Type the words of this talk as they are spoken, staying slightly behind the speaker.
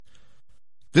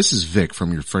This is Vic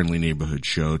from your friendly neighborhood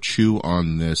show, Chew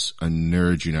on This, a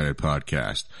Nerds United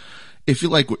podcast. If you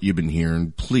like what you've been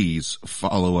hearing, please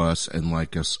follow us and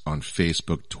like us on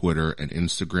Facebook, Twitter, and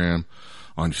Instagram.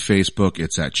 On Facebook,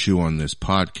 it's at Chew on This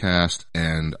podcast,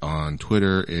 and on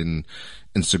Twitter and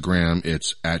Instagram,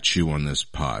 it's at Chew on This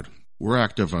pod. We're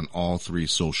active on all three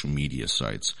social media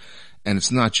sites, and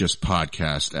it's not just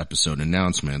podcast episode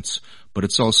announcements, but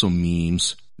it's also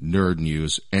memes, nerd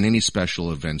news, and any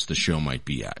special events the show might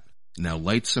be at. Now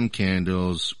light some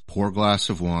candles, pour a glass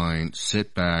of wine,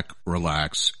 sit back,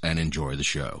 relax, and enjoy the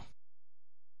show.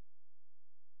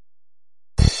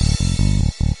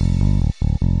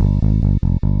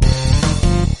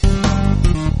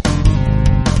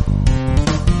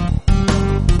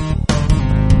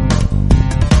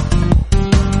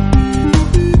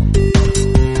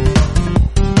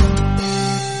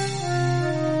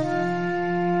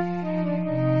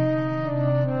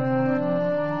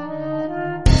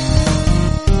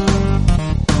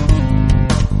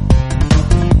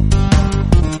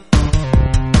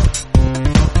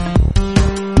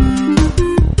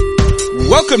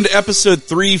 Welcome to episode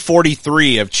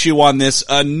 343 of Chew on This,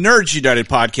 a Nerds United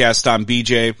podcast. I'm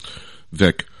BJ.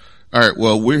 Vic. All right,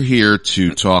 well, we're here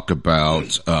to talk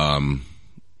about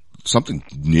something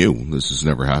new. This has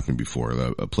never happened before,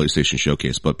 a PlayStation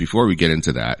Showcase. But before we get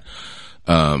into that,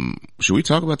 should we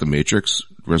talk about the Matrix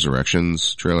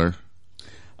Resurrections trailer?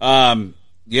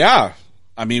 Yeah.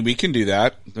 I mean, we can do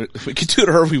that. We can do it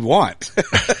however we want.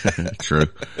 True.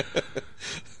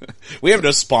 We have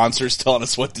no sponsors telling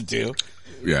us what to do.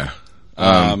 Yeah.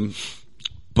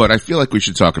 But I feel like we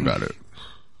should talk about it.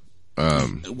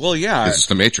 Well, yeah. It's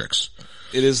the Matrix.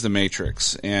 It is the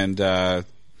Matrix. And, well,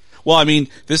 I mean,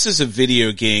 this is a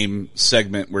video game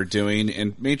segment we're doing,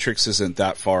 and Matrix isn't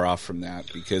that far off from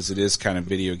that because it is kind of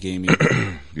video gamey.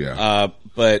 Yeah.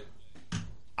 But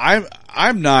I'm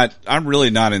really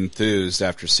not enthused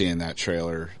after seeing that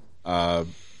trailer,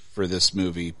 for this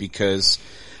movie, because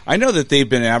I know that they've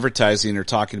been advertising or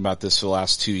talking about this for the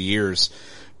last 2 years,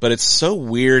 but it's so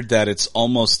weird that it's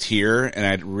almost here and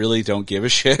I really don't give a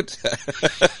shit.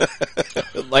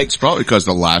 Like, it's probably because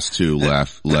the last two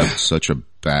left such a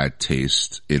bad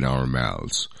taste in our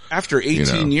mouths. After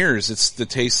 18 years, the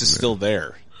taste is still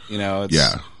there. You know,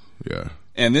 yeah.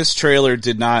 And this trailer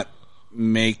did not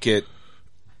make it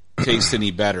taste any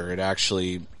better. It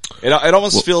actually, it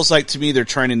almost feels like to me they're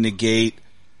trying to negate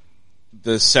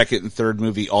the second and third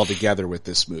movie altogether with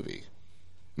this movie.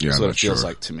 Yeah, that's what it feels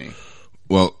like to me.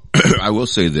 Well, I will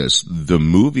say this. The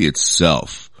movie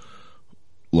itself,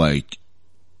 like,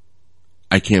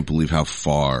 I can't believe how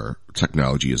far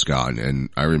technology has gotten. And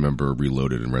I remember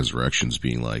Reloaded and Resurrections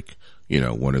being like, you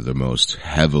know, one of the most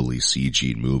heavily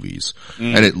CG'd movies.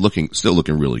 And it still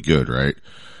looking really good, right?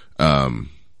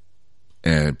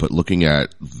 But looking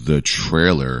at the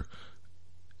trailer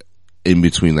in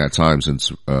between that time since,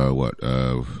 what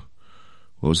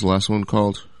was the last one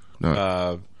called?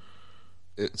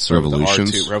 It's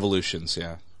Revolutions. Revolutions,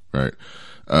 yeah. Right.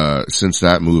 Since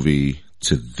that movie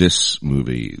to this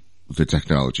movie, the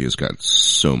technology has got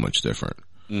so much different.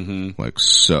 Mm-hmm.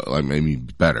 I mean,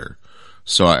 better.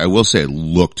 So I will say it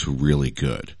looked really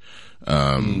good.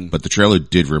 But the trailer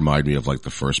did remind me of like the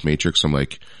first Matrix. I'm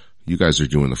like, you guys are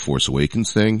doing the Force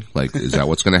Awakens thing? Like, is that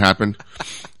what's going to happen?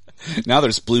 Now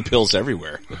there's blue pills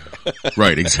everywhere.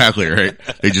 Right, exactly, right?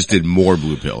 They just did more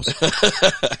blue pills.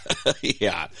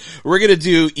 Yeah. We're going to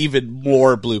do even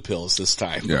more blue pills this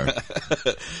time. Yeah.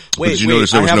 Did you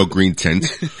notice there was no green tint?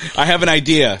 I have an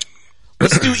idea.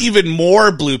 Let's do even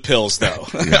more blue pills, though.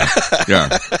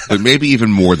 Yeah. But maybe even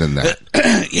more than that.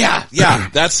 Yeah.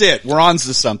 That's it. We're on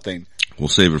to something. We'll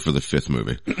save it for the fifth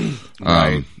movie.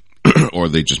 Right. Or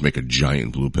they just make a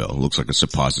giant blue pill. It looks like a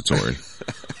suppository.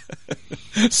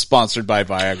 Sponsored by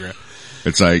Viagra.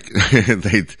 It's like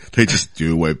they just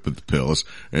do away with the pills,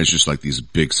 and it's just like these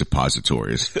big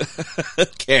suppositories.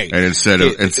 Okay. And instead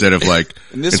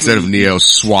of Neo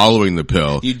swallowing the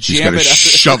pill, he's got to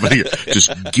shove it.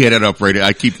 Just get it up right.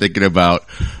 I keep thinking about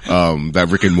that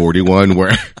Rick and Morty one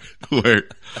where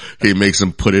he makes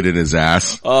him put it in his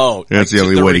ass. Oh, that's the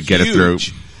only way to get it through.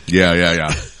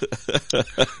 Yeah.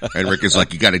 And Rick is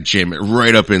like, you got to jam it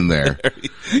right up in there.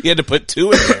 You had to put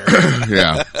two in there.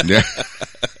 Yeah.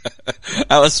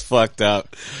 That was fucked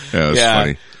up. Yeah,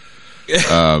 it was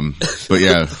funny. But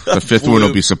yeah, the fifth one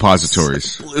will be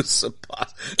suppositories.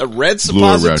 A red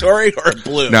suppository or a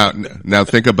blue? Now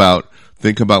think about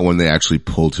when they actually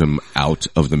pulled him out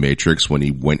of the Matrix, when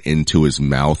he went into his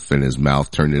mouth and his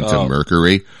mouth turned into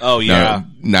mercury. Oh yeah.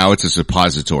 Now it's a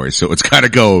suppository, so it's got to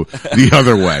go the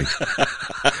other way.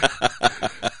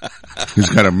 He's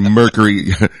got a mercury.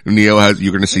 Neo has.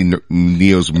 You're going to see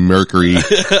Neo's mercury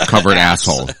covered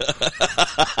asshole.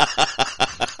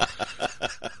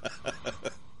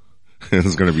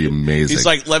 It's going to be amazing. He's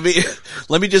like, let me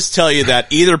just tell you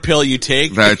that either pill you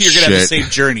take, that you're going to have the same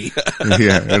journey.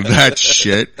 Yeah, and that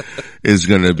shit is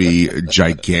going to be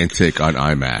gigantic on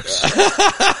IMAX.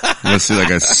 You're going to see like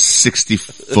a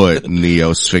 60-foot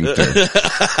Neo sphincter.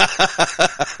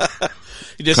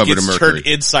 He just gets turned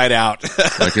inside out.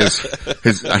 Like his,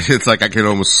 it's like I can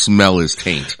almost smell his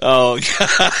taint. Oh,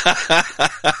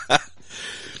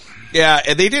 yeah,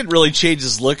 and they didn't really change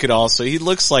his look at all, so he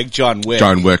looks like John Wick.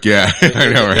 John Wick, yeah.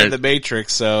 I know, right? The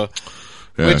Matrix, so.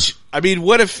 Yeah. Which, I mean,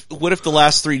 what if the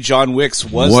last 3 John Wicks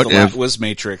was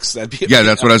Matrix? That'd be yeah,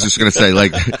 that's what I was just gonna say.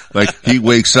 Like he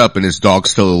wakes up and his dog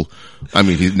still, I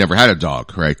mean, he never had a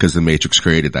dog, right? Cause the Matrix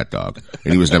created that dog.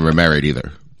 And he was never married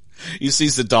either. He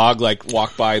sees the dog like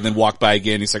walk by and then walk by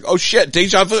again. He's like, oh shit,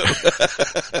 deja vu.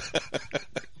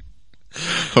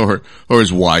 Or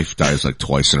his wife dies like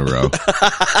twice in a row.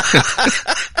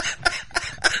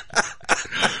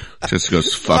 Just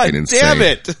goes fucking insane. Damn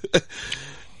it.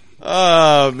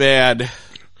 Oh man.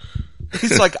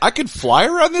 He's like, I could fly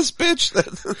around this bitch?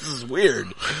 This is weird.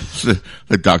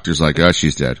 The doctor's like, oh,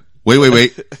 she's dead.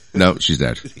 Wait. No, she's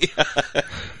dead.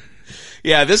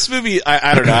 Yeah, this movie,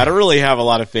 I don't know. I don't really have a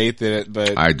lot of faith in it,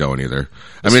 but. I don't either.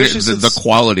 I mean, the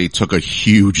quality took a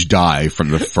huge dive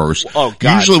from the first. Oh,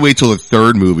 God. Usually wait till the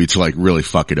third movie to like really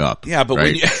fuck it up. Yeah, but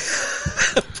right?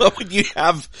 when you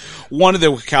have one of the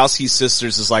Wachowski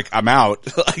sisters is like, I'm out.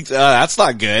 Like, that's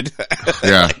not good.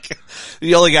 Yeah. Like,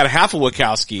 you only got half of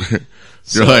Wachowski.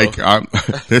 You're like,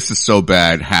 this is so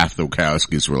bad. Half the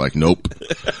Wachowskis were like, nope.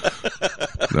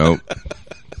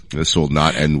 This will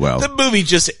not end well. The movie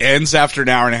just ends after an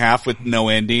hour and a half with no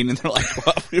ending, and they're like,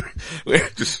 well,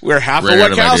 we're half of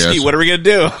Wachowski. What are we gonna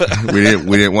do? we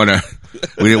didn't want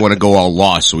to go all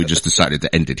lost, so we just decided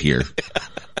to end it here.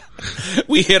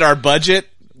 We hit our budget.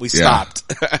 We stopped.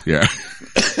 Yeah.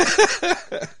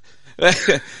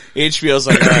 HBO's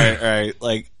like, all right.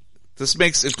 Like,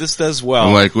 if this does well.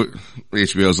 I'm like,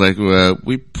 HBO's like, well,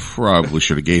 we probably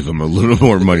should have gave him a little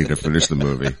more money to finish the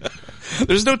movie.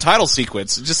 There's no title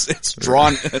sequence. It's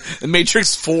drawn. The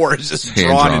Matrix 4 is just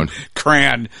drawn in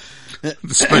crayon.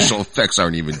 The special effects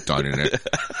aren't even done in it.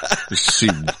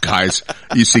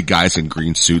 You see guys in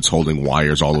green suits holding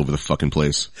wires all over the fucking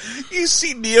place. You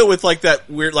see Neo with like that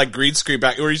weird like green screen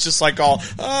back where he's just like all,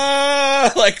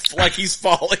 like he's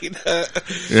falling.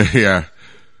 Yeah.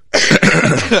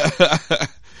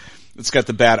 It's got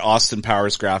the bad Austin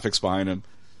Powers graphics behind him.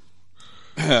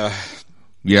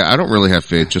 Yeah, I don't really have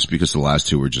faith just because the last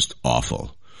 2 were just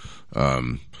awful.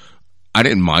 I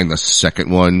didn't mind the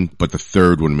second one, but the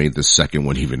third one made the second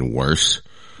one even worse.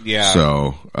 Yeah.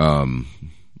 So, kind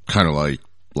of like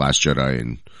Last Jedi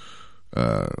and,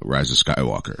 Rise of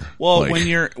Skywalker. Well,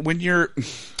 like,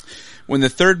 when the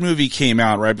third movie came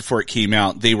out, right before it came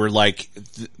out, they're like,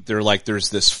 there's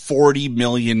this $40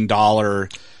 million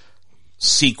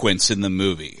sequence in the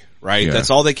movie. Right? Yeah. That's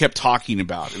all they kept talking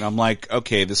about. And I'm like,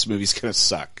 okay, this movie's gonna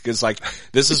suck. Cause like,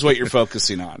 this is what you're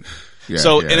focusing on.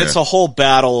 It's a whole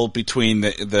battle between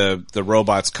the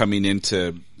robots coming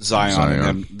into Zion.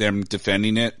 And them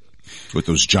defending it. With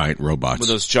those giant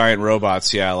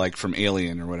robots. Yeah, like from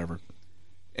Alien or whatever.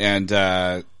 And,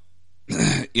 yeah,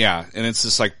 and it's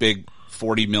this like big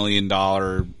 $40 million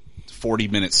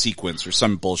 40-minute sequence or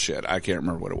some bullshit. I can't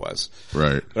remember what it was.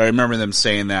 Right. But I remember them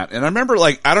saying that. And I remember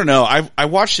like, I don't know, I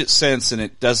watched it since and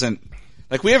it doesn't,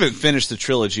 like we haven't finished the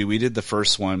trilogy. We did the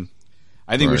first one.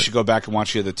 I think we should go back and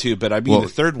watch the other 2. But I mean, the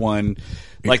third one,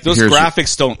 like those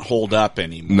graphics don't hold up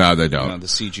anymore. No, they don't. The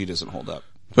CG doesn't hold up.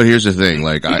 But here's the thing,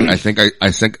 like, I think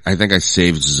I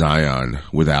saved Zion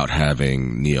without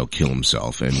having Neo kill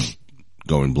himself and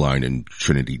going blind and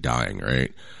Trinity dying,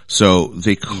 right? So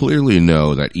they clearly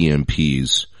know that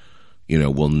EMPs,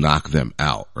 will knock them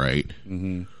out, right?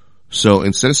 Mm-hmm. So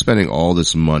instead of spending all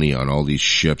this money on all these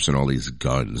ships and all these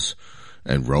guns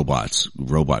and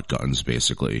robot guns,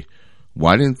 basically,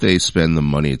 why didn't they spend the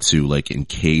money to like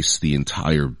encase the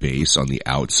entire base on the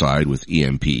outside with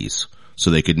EMPs so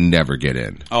they could never get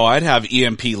in? Oh, I'd have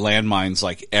EMP landmines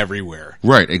like everywhere.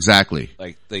 Right, exactly.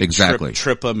 Like they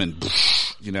trip them and,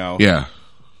 Yeah.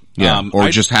 Yeah, or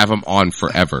just have them on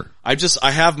forever. I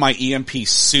have my EMP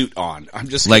suit on. I'm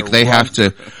just like they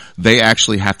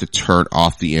actually have to turn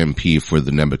off the EMP for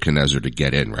the Nebuchadnezzar to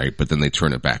get in, right? But then they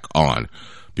turn it back on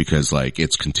because like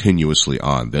it's continuously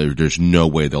on. There's no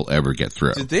way they'll ever get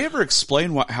through. Did they ever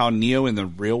explain how Neo in the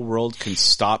real world can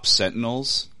stop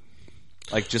Sentinels?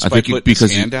 Like just by putting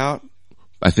his hand out?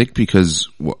 I think because,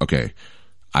 okay,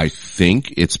 I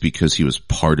think it's because he was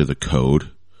part of the code.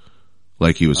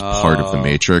 Like he was part of the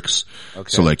Matrix. Okay.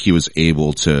 So like he was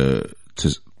able to,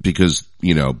 because,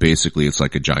 you know, basically it's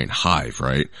like a giant hive,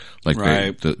 right? Like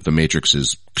Right. the Matrix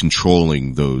is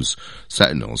controlling those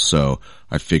Sentinels. So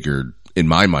I figured, in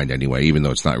my mind anyway, even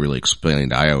though it's not really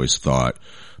explained, I always thought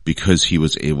because he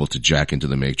was able to jack into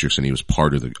the Matrix and he was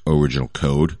part of the original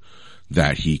code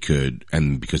that he could,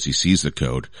 and because he sees the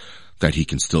code, that he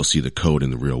can still see the code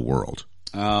in the real world.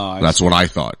 Oh, That's what I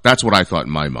thought. That's what I thought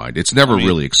in my mind. It's never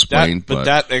really explained, but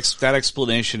that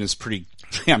explanation is pretty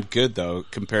damn good though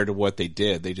compared to what they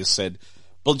did. They just said,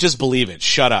 "Well, just believe it.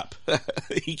 Shut up.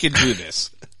 He can do this."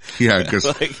 yeah, because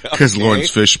Like, okay.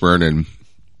 Lawrence Fishburne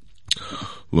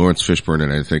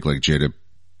and I think like Jada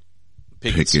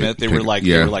Pinkett Smith. They were like,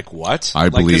 what? I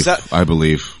Like, believe. is that, I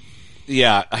believe.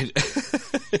 yeah,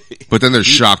 But then they're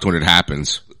shocked when it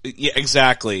happens. yeah,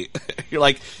 exactly. You're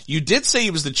like, you did say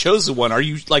he was the chosen one. Are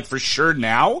you like for sure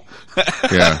now?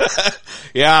 Yeah.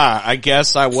 Yeah, I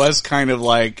guess I was kind of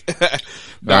like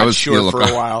not was- sure yeah, look, for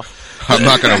a while. I'm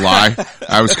not gonna lie.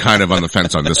 I was kind of on the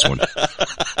fence on this one.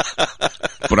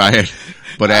 But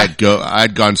I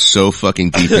had gone so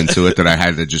fucking deep into it that I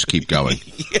had to just keep going.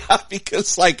 Yeah,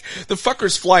 because like the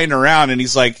fucker's flying around and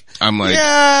he's like, I'm like,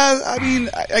 yeah, I mean,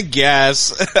 I guess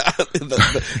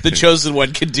the chosen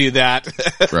one could do that.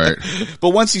 right. But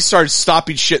once he starts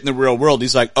stopping shit in the real world,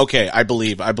 he's like, okay, I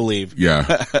believe. Yeah.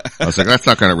 I was like, that's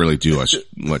not gonna really do us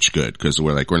much good because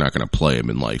we're not gonna play him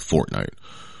in like Fortnite.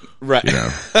 Right. You know?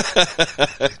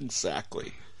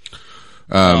 Exactly.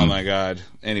 Oh my God.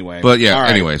 Anyway. But yeah, All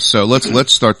right. anyway, so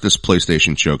let's start this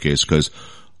PlayStation showcase because,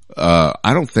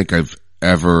 I don't think I've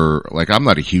ever, like, I'm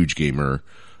not a huge gamer,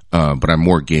 but I'm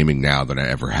more gaming now than I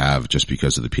ever have just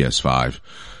because of the PS5.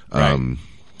 Right.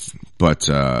 But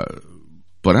I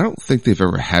don't think they've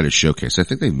ever had a showcase. I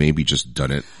think they've maybe just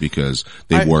done it because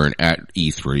they weren't at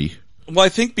E3. Well, I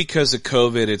think because of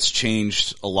COVID, it's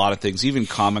changed a lot of things. Even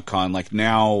Comic-Con, like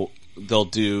now they'll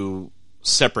do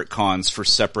separate cons for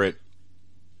separate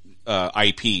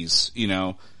IPs, you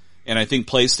know. And I think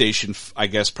PlayStation, I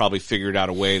guess, probably figured out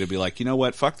a way to be like, you know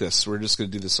what, fuck this. We're just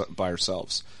going to do this by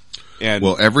ourselves. And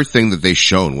Well, everything that they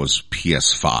shown was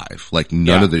PS5. Like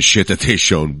none of the shit that they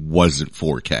shown wasn't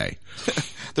 4K.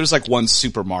 there's like one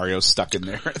Super Mario stuck in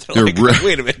there. They're like,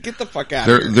 wait a minute, get the fuck out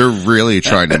of here. They're really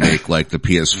trying to make like the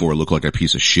PS4 look like a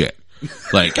piece of shit.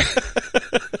 Like,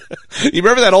 You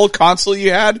remember that old console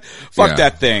you had? Fuck Yeah.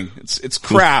 that thing. It's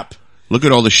crap. look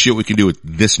at all the shit we can do with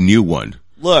this new one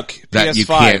Look, that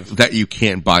PS5. you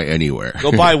can't buy anywhere.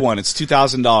 Go buy one. It's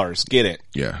 $2,000. Get it.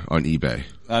 Yeah, on eBay.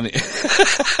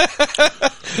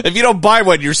 If you don't buy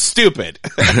one, you're stupid.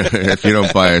 If you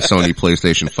don't buy a Sony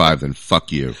PlayStation 5, then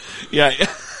fuck you. Yeah.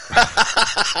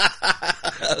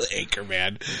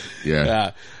 Anchorman. Yeah.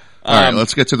 Yeah. All right,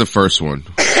 let's get to the first one.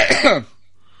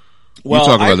 Well, you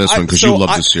talk about this one because you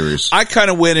love the series. I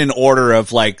kind of went in order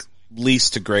of like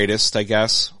least to greatest, I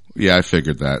guess. Yeah, I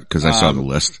figured that because I saw the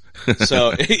list.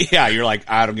 So yeah, you're like,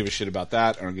 I don't give a shit about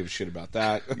that. I don't give a shit about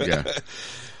that. Yeah.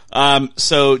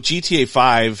 So GTA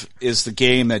 5 is the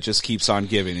game that just keeps on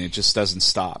giving. It just doesn't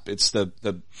stop. It's the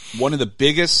one of the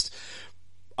biggest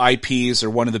IPs or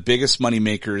one of the biggest money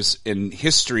makers in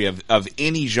history of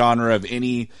any genre, of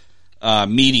any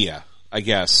media, I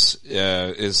guess,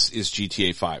 is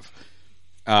GTA 5.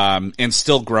 And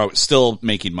still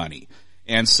making money.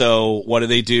 And so what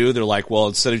do? They're like, well,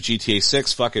 instead of GTA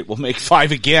 6, fuck it, we'll make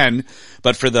 5 again,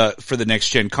 but for the next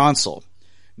gen console.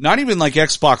 Not even like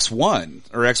Xbox One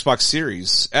or Xbox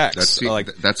Series X.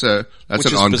 That's an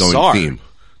ongoing bizarre. theme.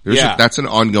 Yeah. That's an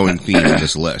ongoing theme in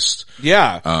this list.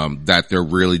 Yeah. That they're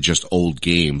really just old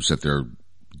games that they're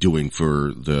doing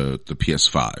for the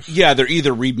PS5. Yeah, they're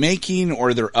either remaking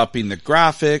or they're upping the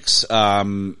graphics.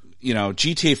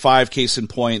 GTA 5, case in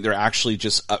point, they're actually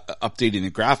just updating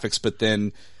the graphics, but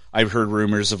then I've heard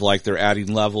rumors of like they're adding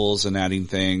levels and adding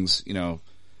things, They're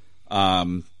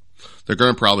going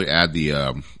to probably add the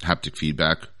haptic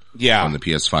feedback on the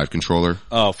PS5 controller.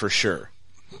 Oh, for sure.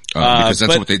 Because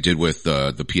that's what they did with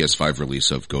the PS5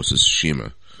 release of Ghost of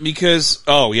Tsushima. Because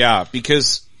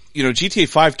GTA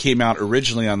 5 came out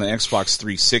originally on the Xbox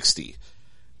 360,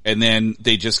 and then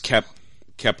they just kept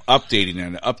updating it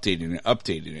and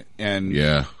updating it. And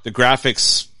the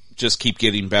graphics just keep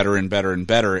getting better and better and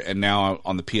better. And now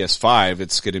on the PS5,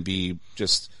 it's going to be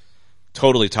just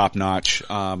totally top notch.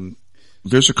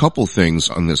 There's a couple things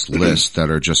on this list that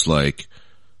are just like,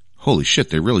 holy shit,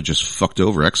 they really just fucked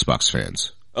over Xbox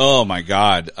fans. Oh my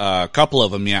God. A couple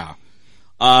of them. Yeah.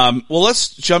 Well, let's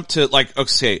jump to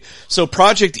so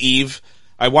Project Eve,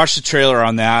 I watched the trailer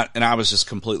on that and I was just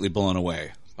completely blown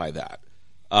away by that.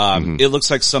 It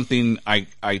looks like something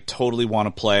I totally want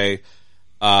to play.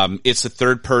 It's a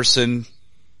third person,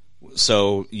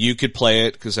 so you could play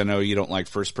it, because I know you don't like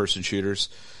first person shooters,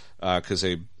 because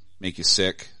they make you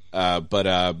sick.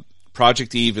 But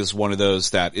Project Eve is one of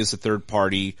those that is a third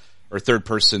party or third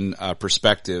person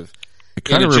perspective. It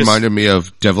kind of reminded me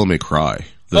of Devil May Cry.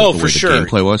 The for way sure. The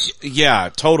gameplay was. Yeah,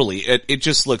 totally. It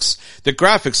just looks, the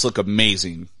graphics look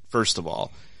amazing, first of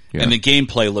all. Yeah. And the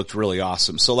gameplay looked really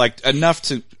awesome. So like enough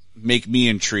to make me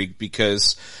intrigued,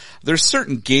 because there's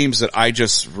certain games that I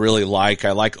just really like.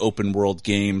 I like open world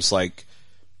games like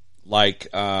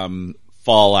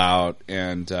Fallout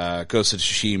and Ghost of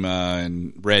Tsushima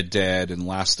and Red Dead and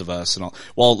Last of Us and all.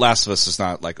 Well, Last of Us is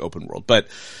not like open world, but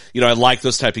you know, I like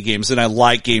those type of games, and I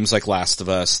like games like Last of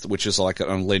Us, which is like a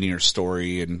linear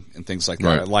story and things like that.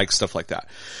 Right. I like stuff like that.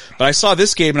 But I saw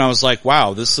this game and I was like,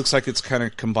 wow, this looks like it's kind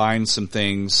of combined some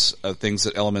things,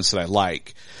 elements that I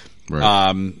like.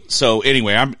 Right. So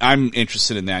anyway, I'm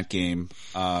interested in that game.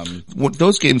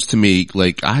 Those games to me,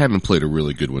 like, I haven't played a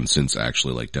really good one since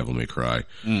actually like Devil May Cry.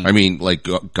 I mean, like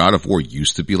God of War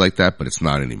used to be like that, but it's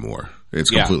not anymore. It's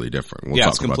completely different. We'll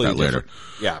talk about that later.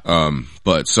 Yeah.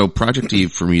 But so Project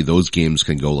Eve, for me, those games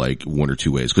can go like one or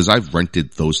two ways, because I've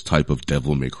rented those type of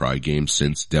Devil May Cry games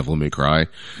since Devil May Cry,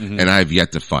 and I've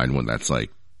yet to find one that's like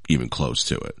even close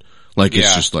to it. Like,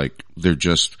 it's just like,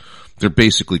 they're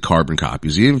basically carbon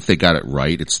copies. Even if they got it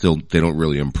right, it's still, they don't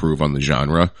really improve on the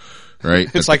genre, right?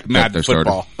 It's like Madden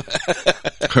football.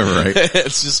 Right.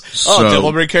 It's just,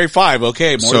 Devil May Cry 5,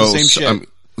 okay, more of the same shit.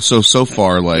 So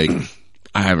far, like,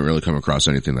 I haven't really come across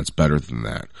anything that's better than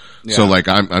that. Yeah. So like,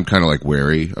 I'm kind of like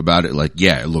wary about it. Like,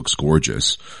 yeah, it looks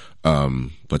gorgeous.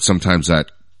 But sometimes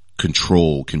that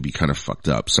control can be kind of fucked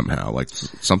up somehow. Like,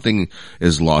 something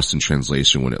is lost in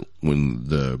translation when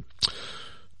the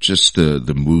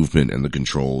movement and the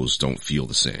controls don't feel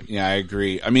the same. Yeah, I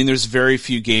agree. I mean, there's very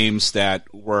few games that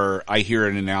where I hear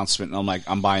an announcement and I'm like,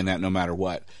 I'm buying that no matter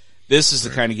what. This is the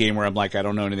kind of game where I'm like, I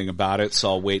don't know anything about it, so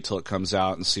I'll wait till it comes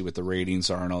out and see what the ratings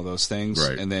are and all those things,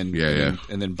 right. and then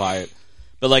and then buy it.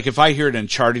 But like, if I hear an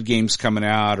Uncharted game's coming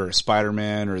out, or a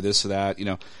Spider-Man, or this or that, you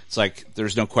know, it's like,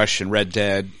 there's no question. Red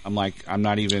Dead, I'm like, I'm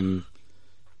not even,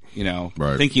 you know,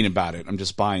 thinking about it. I'm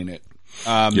just buying it.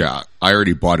 Yeah, I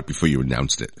already bought it before you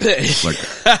announced it.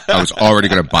 Like, I was already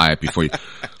going to buy it before you,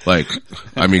 like,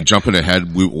 I mean, jumping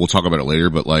ahead, we'll talk about it later,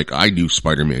 but like, I knew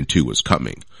Spider-Man 2 was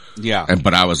coming. Yeah.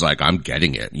 But I was like, I'm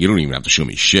getting it. You don't even have to show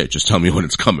me shit. Just tell me when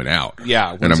it's coming out. Yeah.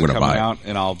 And I'm going to buy it.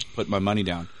 And I'll put my money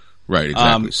down. Right,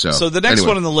 exactly. So the next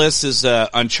one on the list is,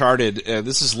 Uncharted.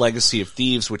 This is Legacy of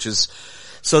Thieves, which is,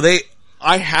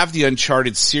 I have the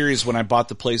Uncharted series. When I bought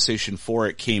the PlayStation 4,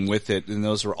 it came with it, and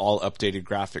those were all updated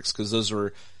graphics, because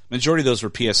majority of those were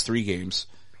PS3 games.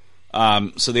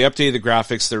 So they updated the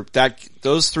graphics.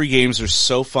 Those three games are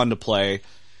so fun to play.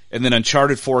 And then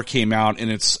Uncharted 4 came out, and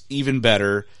it's even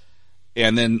better.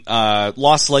 And then,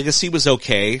 Lost Legacy was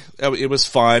okay. It was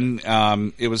fun.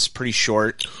 It was pretty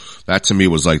short. That to me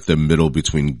was like the middle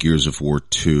between Gears of War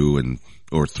 2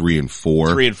 or 3 and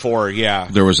 4. 3 and 4, yeah.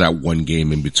 There was that one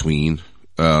game in between,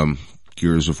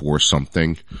 Gears of War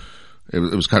something. It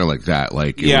was kind of like that.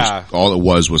 Like, all it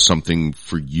was something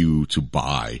for you to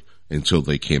buy until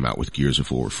they came out with Gears of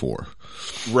War 4.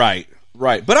 Right.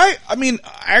 But I mean,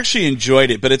 I actually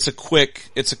enjoyed it, but it's a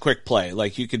quick play.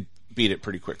 Like, you could beat it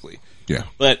pretty quickly. Yeah.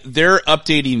 But they're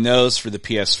updating those for the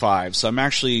PS5, so I'm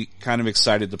actually kind of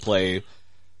excited to play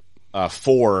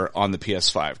 4 on the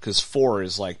PS5, because 4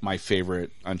 is like my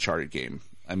favorite Uncharted game.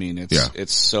 I mean,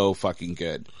 it's so fucking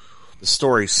good. The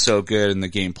story's so good and the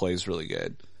gameplay is really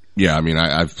good. Yeah, I mean,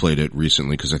 I've played it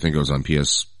recently because I think it was on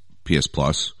PS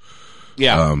Plus.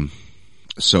 Yeah.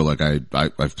 So like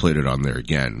I've played it on there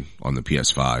again on the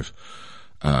PS5.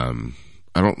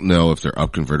 I don't know if they're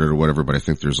up converted or whatever, but I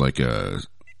think there's like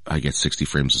I get 60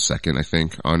 frames a second, I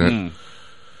think, on it.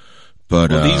 But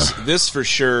this for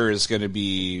sure is going to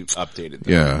be updated,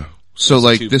 though. Yeah. So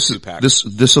like this is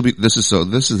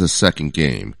the second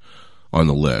game on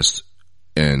the list,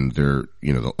 and they're,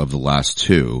 you know, of the last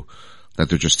two, that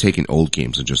they're just taking old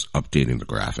games and just updating the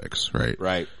graphics,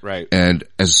 right? Right. And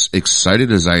as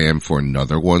excited as I am for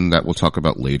another one that we'll talk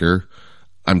about later,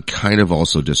 I'm kind of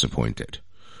also disappointed.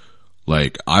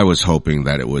 Like, I was hoping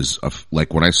that it was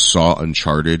like when I saw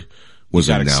Uncharted was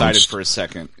announced. Excited for a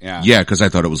second. Yeah. Yeah, because I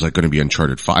thought it was like going to be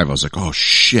Uncharted 5. I was like, oh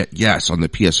shit, yes, on the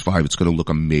PS5 it's going to look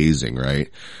amazing, right?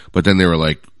 But then they were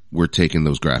like, we're taking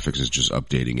those graphics and just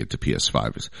updating it to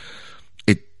PS5.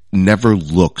 It never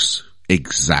looks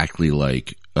exactly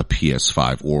like a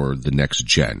PS5 or the next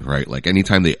gen, right? Like,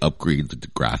 anytime they upgrade the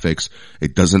graphics,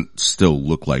 it doesn't still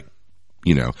look like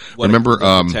remember,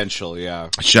 the potential, yeah.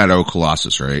 Shadow of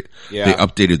Colossus, right? Yeah. They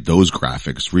updated those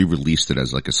graphics, re-released it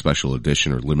as like a special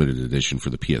edition or limited edition for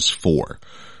the PS4,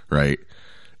 right?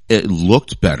 It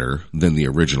looked better than the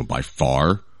original by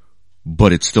far,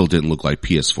 but it still didn't look like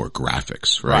PS4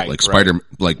 graphics, right?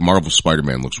 Like Marvel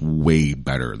Spider-Man looks way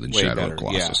better than Shadow of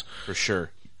Colossus. Yeah, for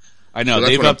sure. I know. So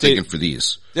that's what I'm thinking for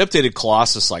these. They updated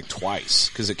Colossus like twice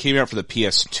because it came out for the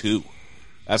PS2.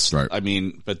 That's right. I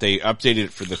mean, but they updated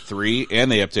it for the 3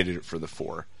 and they updated it for the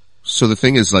 4. So the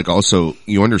thing is, like, also,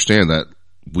 you understand that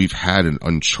we've had an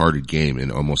Uncharted game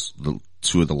in almost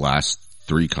 2 of the last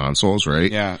 3 consoles, right?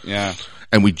 Yeah, yeah.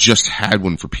 And we just had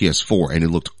one for PS4 and it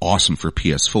looked awesome for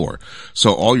PS4.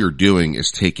 So all you're doing is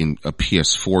taking a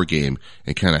PS4 game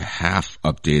and kind of half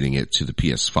updating it to the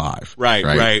PS5.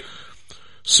 Right.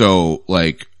 So,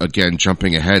 like, again,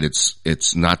 jumping ahead,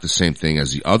 it's not the same thing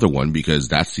as the other one because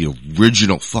that's the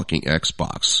original fucking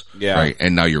Xbox. Yeah. Right?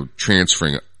 And now you're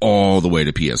transferring it all the way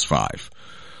to PS5.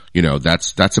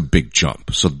 That's a big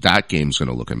jump. So that game's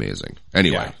gonna look amazing.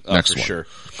 Anyway, next one. Sure.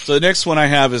 So the next one I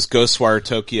have is Ghostwire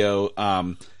Tokyo.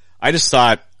 I just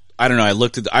thought, I don't know, I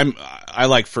looked at, I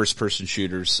like first person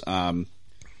shooters. And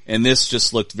this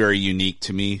just looked very unique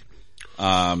to me.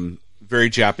 Very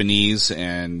Japanese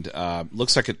and,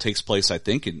 looks like it takes place,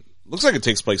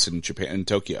 in Japan, in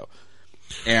Tokyo.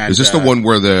 And, is this the one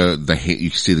where you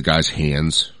see the guy's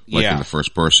hands? Like in the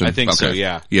first person? I think so,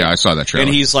 yeah. Yeah, I saw that trailer.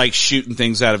 And he's like shooting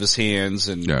things out of his hands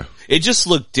and it just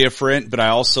looked different, but I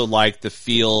also liked the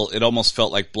feel. It almost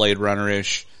felt like Blade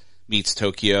Runner-ish meets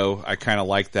Tokyo. I kind of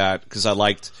liked that because I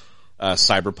liked,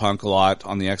 Cyberpunk a lot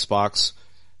on the Xbox.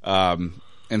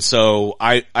 And so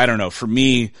I don't know, for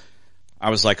me, I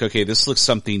was like, okay, this looks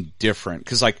something different.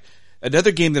 Cause like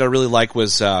another game that I really like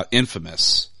was,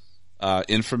 Infamous.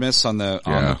 Infamous on the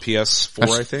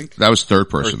PS4, I think. That was third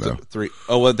person though. 3.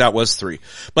 Oh, well, that was 3.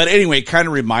 But anyway, it kind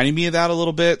of reminded me of that a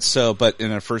little bit. So, but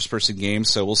in a first person game.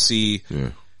 So we'll see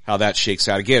how that shakes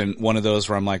out. Again, one of those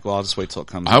where I'm like, well, I'll just wait till it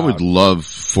comes out. I would love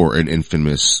for an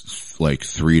Infamous,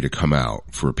 3 to come out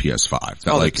for a PS5.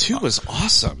 That 2 was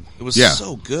awesome. It was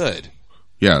so good.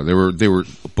 Yeah, they were,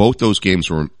 both those games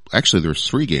were, actually there was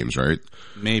 3 games, right?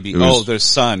 Maybe. The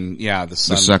Sun. Yeah, the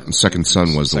Sun. The second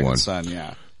Sun was the one. Sun,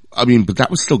 yeah. I mean, but that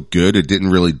was still good. It didn't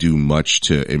really do much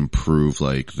to improve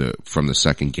from the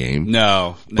second game.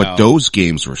 No. But those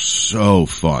games were so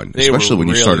fun, especially when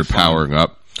you started powering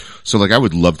up. So I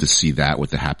would love to see that with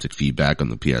the haptic feedback on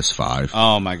the PS5.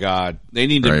 Oh my God. They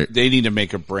need to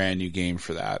make a brand new game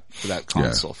for that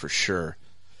console for sure.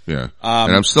 Yeah.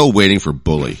 And I'm still waiting for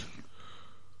Bully.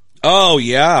 Oh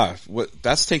yeah.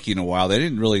 That's taking a while. They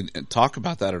didn't really talk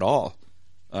about that at all.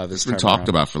 It's been talked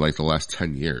about for the last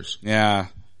 10 years. Yeah.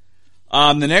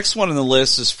 The next one on the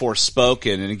list is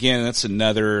Forspoken, and again, that's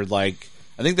another I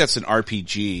think that's an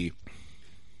RPG,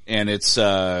 and it's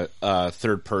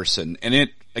third person, and it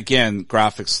again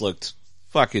graphics looked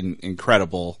fucking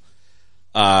incredible.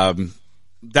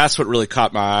 That's what really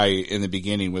caught my eye in the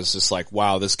beginning was just like,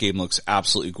 wow, this game looks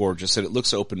absolutely gorgeous, and it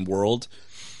looks open world.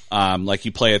 Like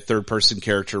you play a third person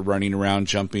character running around,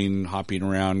 jumping, hopping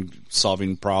around,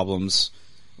 solving problems.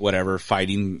 Whatever,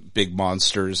 fighting big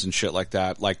monsters and shit like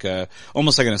that,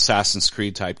 almost like an Assassin's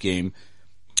Creed type game.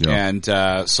 Yeah.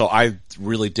 And, so I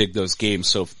really dig those games.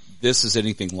 So if this is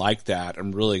anything like that,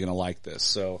 I'm really going to like this.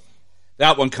 So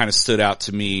that one kind of stood out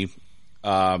to me,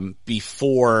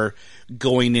 before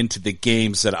going into the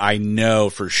games that I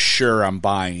know for sure I'm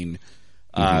buying.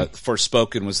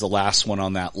 Forspoken was the last one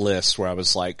on that list where I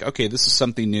was like, okay, this is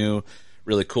something new,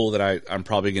 really cool that I'm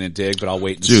probably going to dig, but I'll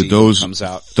wait and see when it comes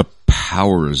out. The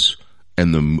powers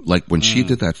and when she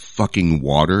did that fucking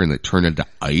water and it turned into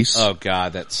ice. Oh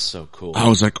God, that's so cool. I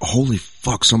was like, holy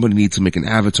fuck, somebody needs to make an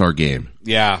Avatar game.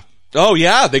 Yeah. Oh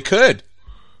yeah, they could.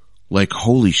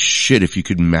 Holy shit, if you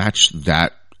could match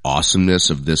that awesomeness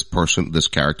of this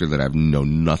character that I've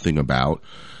known nothing about,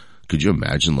 could you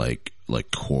imagine like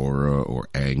Korra or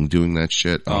Aang doing that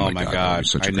shit? Oh my God.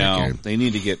 Such a great game. They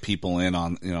need to get people in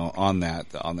on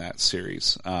that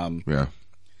series. Yeah.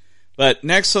 But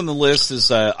next on the list is,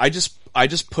 I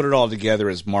just put it all together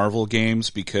as Marvel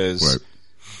games because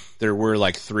there were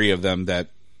 3 of them that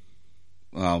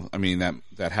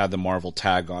had the Marvel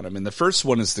tag on them. And the first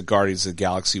one is the Guardians of the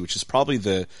Galaxy, which is probably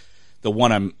the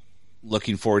one I'm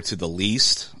looking forward to the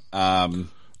least. I'm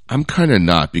kind of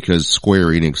not because Square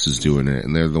Enix is doing it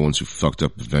and they're the ones who fucked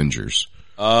up Avengers.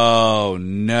 Oh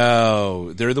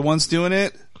no. They're the ones doing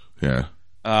it? Yeah.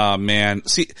 Oh man.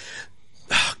 See,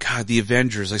 oh God, the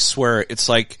Avengers, I swear, it's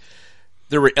like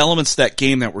there were elements of that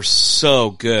game that were so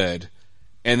good,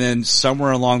 and then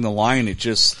somewhere along the line it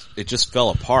just fell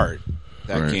apart,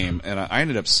 that game, and I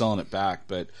ended up selling it back,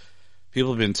 but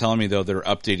People have been telling me though they're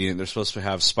updating it. They're supposed to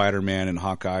have Spider-Man and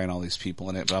Hawkeye and all these people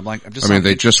in it, but I'm like,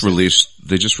 they just released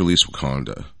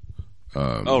Wakanda.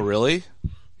 Oh, really?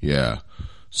 Yeah.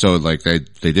 So like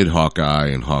they did Hawkeye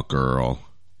and Hawkgirl,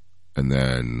 and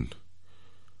then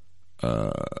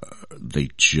they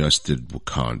just did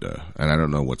Wakanda, and I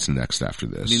don't know what's next after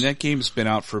this. I mean, that game's been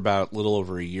out for about a little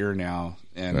over a year now,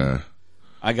 and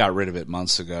I got rid of it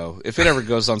months ago. If it ever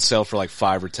goes on sale for like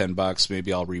 $5 or $10,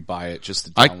 maybe I'll rebuy it just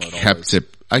to download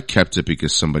I kept it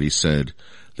because somebody said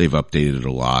they've updated it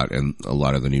a lot, and a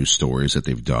lot of the new stories that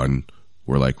they've done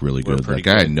were like really good. Like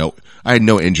good. I had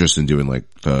no interest in doing like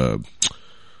the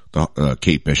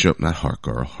Kate Bishop, not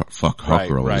Hawkgirl.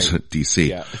 Hawkgirl is DC.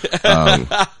 Yeah.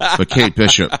 But Kate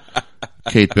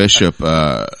Bishop,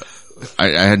 I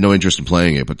had no interest in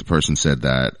playing it, but the person said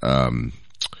that, it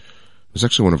was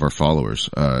actually one of our followers,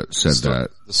 said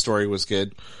that the story was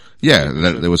good. Yeah,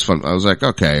 that it was fun. I was like,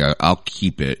 okay, I'll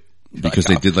keep it because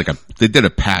they did a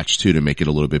patch too to make it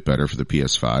a little bit better for the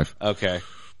PS5. Okay.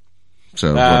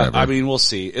 So whatever. I mean, we'll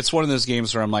see. It's one of those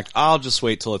games where I'm like, I'll just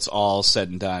wait till it's all said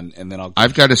and done, and then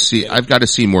I've got to see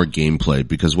more gameplay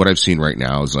because what I've seen right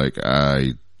now is like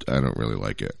I don't really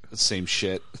like it. The same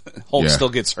shit. Hulk still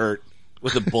gets hurt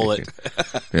with a bullet.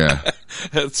 Yeah.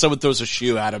 Someone throws a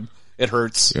shoe at him. It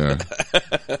hurts. Yeah.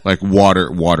 Like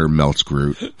water melts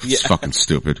Groot. It's fucking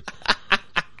stupid.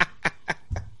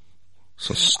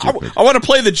 So stupid. I want to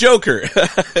play the Joker.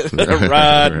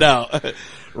 No.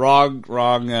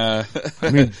 Wrong. I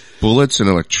mean, bullets and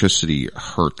electricity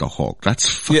hurt the Hulk. That's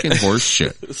fucking horse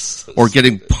shit. So or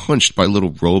getting punched by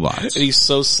little robots. And he's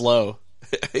so slow.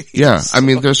 I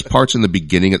mean, there's parts in the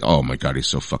beginning. Oh my god, he's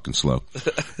so fucking slow.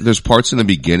 There's parts in the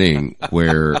beginning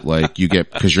where like you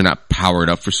get because you're not powered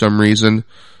up for some reason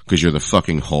because you're the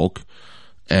fucking Hulk,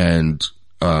 and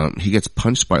he gets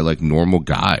punched by like normal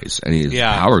guys, and his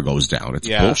power goes down. It's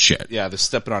bullshit. Yeah, they're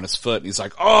stepping on his foot, and he's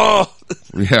like, oh.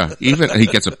 Yeah, even he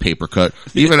gets a paper cut,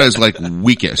 even as like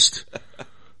weakest,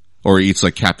 or he eats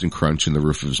like Captain Crunch, and the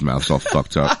roof of his mouth's all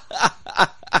fucked up.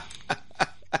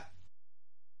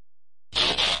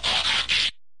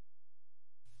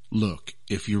 Look,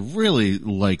 if you really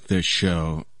like this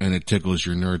show and it tickles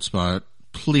your nerd spot,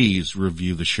 please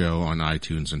review the show on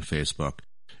iTunes and Facebook.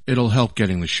 It'll help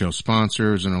getting the show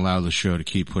sponsors and allow the show to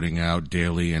keep putting out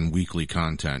daily and weekly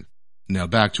content. Now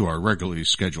back to our regularly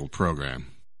scheduled program.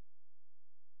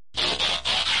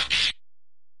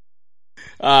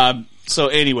 So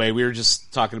anyway, we were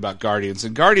just talking about Guardians.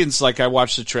 And Guardians, like I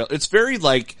watched the trailer, it's very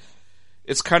like,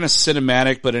 it's kind of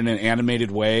cinematic, but in an animated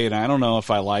way, and I don't know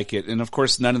if I like it. And of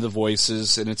course, none of the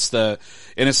voices, and it's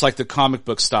like the comic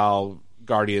book style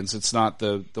Guardians. It's not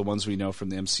the ones we know from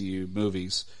the MCU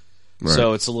movies. Right.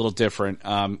 So it's a little different.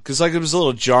 Cause like it was a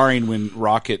little jarring when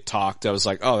Rocket talked. I was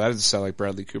like, oh, that doesn't sound like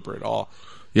Bradley Cooper at all.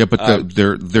 Yeah, but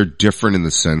they're different in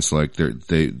the sense like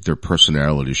their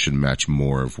personality should match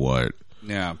more of what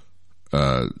the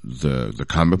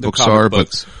comic books are,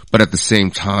 but at the same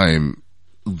time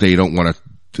they don't want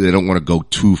to go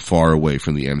too far away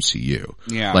from the MCU.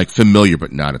 Yeah. Like familiar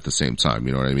but not at the same time,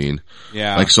 you know what I mean?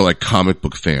 Yeah. Like so like comic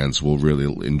book fans will really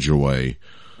enjoy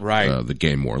the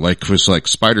game more. Like for like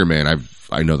Spider-Man,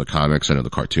 I know the comics, I know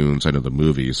the cartoons, I know the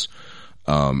movies.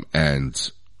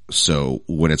 And so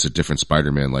when it's a different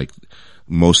Spider-Man, like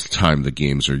most of the time the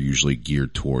games are usually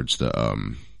geared towards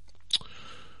the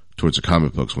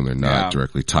comic books when they're not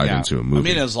directly tied into a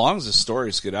movie. I mean, as long as the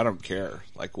story's good, I don't care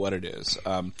like what it is.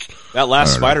 That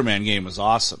last Spider-Man game was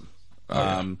awesome.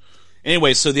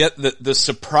 Anyway, so the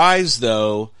surprise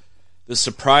though,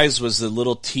 was the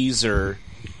little teaser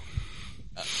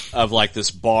of like this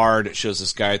bar that shows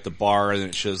this guy at the bar, and then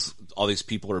it shows all these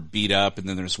people are beat up, and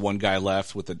then there's one guy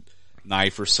left with a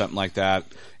knife or something like that,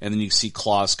 and then you see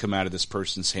claws come out of this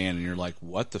person's hand, and you're like,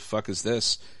 what the fuck is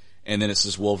this? And then it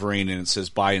says Wolverine, and it says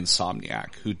by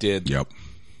Insomniac, who did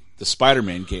the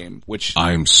Spider-Man game, which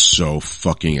I'm so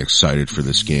fucking excited for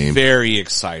this game. Very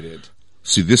excited.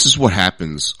 See, this is what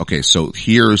happens. Okay, so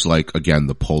here's like, again,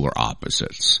 the polar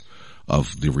opposites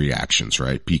of the reactions,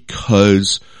 right?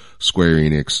 Because Square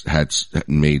Enix had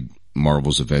made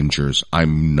Marvel's Avengers,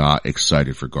 I'm not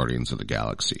excited for Guardians of the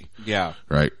Galaxy. Yeah.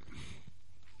 Right?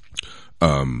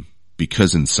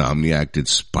 Because Insomniac did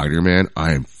Spider-Man,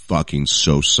 I am fucking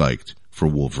so psyched for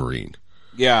Wolverine.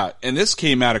 Yeah, and this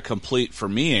came out of complete, for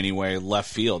me anyway,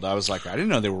 left field. I was like, I didn't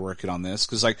know they were working on this.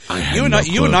 Cause like, you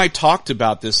and I talked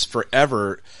about this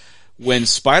forever. When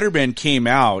Spider-Man came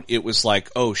out, it was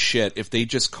like, oh shit, if they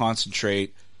just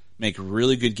concentrate, make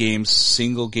really good games,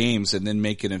 single games, and then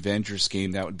make an Avengers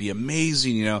game, that would be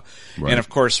amazing, you know? Right. And of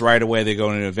course, right away they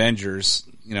go into Avengers,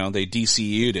 you know, they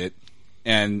DCU'd it,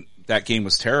 and that game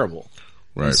was terrible.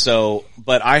 Right. And so,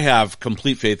 but I have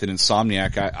complete faith in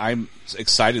Insomniac. I'm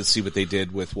excited to see what they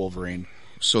did with Wolverine.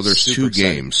 So there's Super two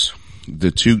excited. games.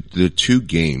 The two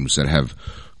games that have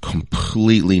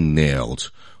completely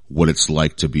nailed what it's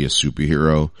like to be a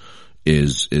superhero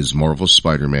is Marvel's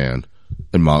Spider-Man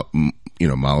and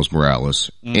Miles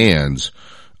Morales and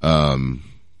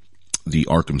the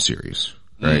Arkham series,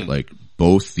 right? Like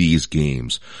both these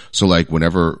games. So like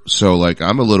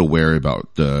I'm a little wary about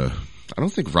I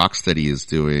don't think Rocksteady is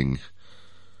doing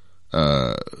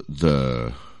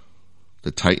the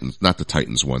Titans, not the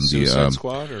Titans one. Suicide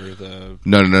Squad or the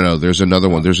No. There's another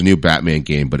one. There's a new Batman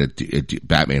game, but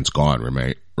Batman's gone,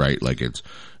 right? Like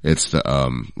it's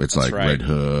like right. Red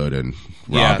Hood and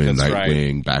Yeah, Robin, that's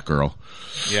Nightwing, Batgirl.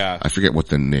 yeah, I forget what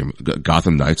the name,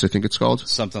 Gotham Knights, I think it's called.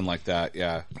 something like that.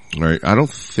 Yeah, Right. I don't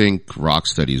think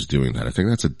Rocksteady is doing that. I think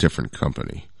that's a different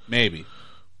company. maybe.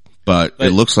 But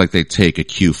it looks like they take a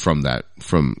cue from that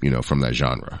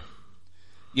genre.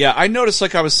 Yeah, I noticed,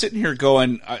 like, I was sitting here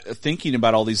thinking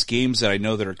about all these games that I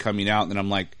know that are coming out, and then I'm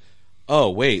like, oh,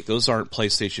 wait, those aren't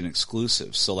PlayStation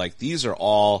exclusives. So, like, these are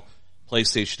all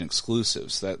PlayStation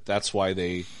exclusives. That's why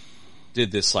they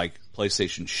did this, like,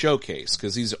 PlayStation showcase,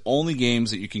 because these are only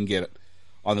games that you can get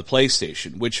on the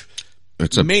PlayStation, which...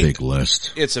 It's a big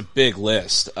list. It's a big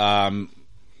list.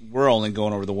 We're only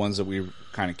going over the ones that we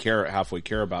kind of halfway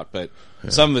care about, but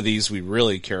some of these we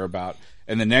really care about.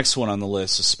 And the next one on the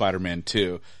list is Spider-Man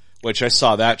 2, which I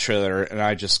saw that trailer and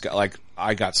I just got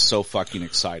I got so fucking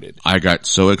excited. I got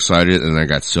so excited and I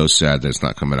got so sad that it's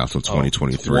not coming out till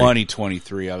 2023.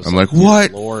 2023. I'm like,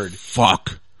 what? Lord.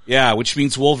 Fuck. Yeah, which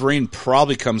means Wolverine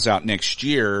probably comes out next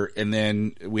year, and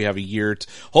then we have a year.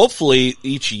 Hopefully,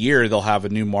 each year they'll have a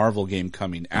new Marvel game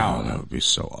coming out. Oh, that would be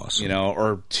so awesome.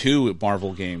 Or 2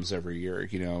 Marvel games every year.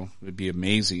 It'd be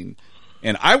amazing.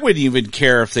 And I wouldn't even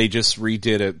care if they just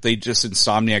redid it.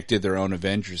 Insomniac did their own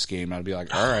Avengers game. I'd be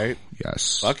like, all right,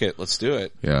 yes, fuck it, let's do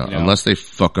it. Yeah, unless they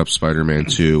fuck up Spider-Man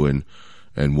 2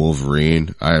 and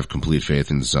Wolverine, I have complete faith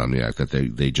in Insomniac that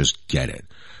they just get it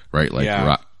right. Like,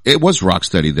 yeah. It was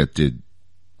Rocksteady that did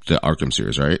the Arkham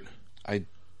series, right?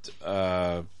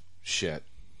 Shit,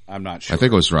 I'm not sure. I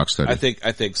think it was Rocksteady.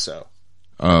 I think so.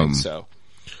 So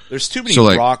there's too many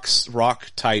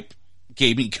rock type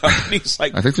gaming companies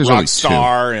like I think there's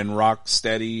Rockstar and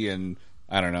Rocksteady and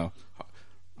I don't know.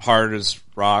 Hard as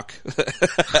rock.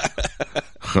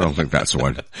 I don't think that's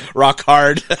one. Rock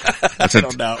hard. I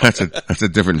don't know. That's a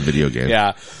different video game.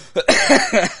 Yeah.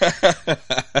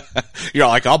 You're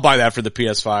like, I'll buy that for the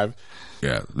PS5.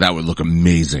 Yeah, that would look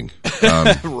amazing.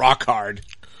 Rock hard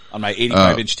on my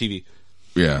 85-inch TV.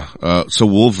 Yeah. So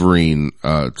Wolverine,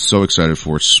 so excited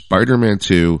for Spider-Man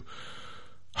 2.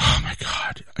 Oh my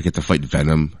God. I get to fight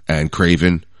Venom and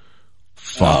Kraven.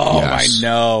 Fuck yes.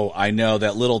 I know.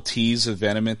 That little tease of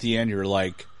Venom at the end, you're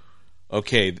like,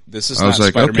 okay, this is not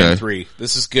Spider-Man 3.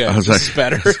 This is good. This is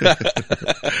better.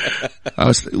 I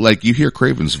was like, you hear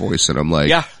Kraven's voice and I'm like,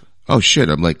 yeah. Oh shit.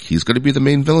 I'm like, he's going to be the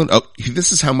main villain. Oh,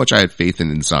 this is how much I had faith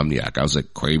in Insomniac. I was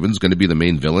like, Kraven's going to be the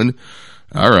main villain.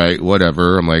 All right,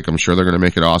 whatever. I'm like, I'm sure they're going to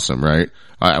make it awesome, right?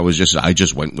 I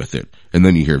just went with it. And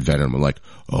then you hear Venom. I'm like,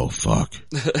 oh fuck.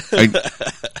 And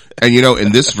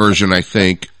in this version, I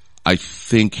think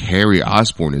Harry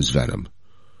Osborn is Venom.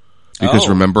 Because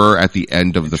remember at the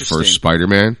end of the first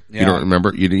Spider-Man? Yeah. You don't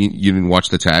remember? You didn't watch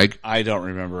the tag? I don't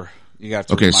remember. You got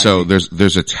to Okay, so me.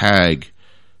 there's a tag.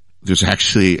 There's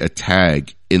actually a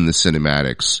tag in the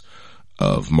cinematics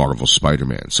of Marvel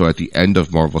Spider-Man. So at the end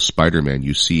of Marvel Spider-Man,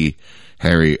 you see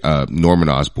Norman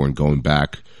Osborn going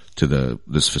back to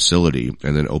this facility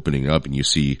and then opening up and you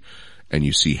see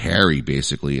Harry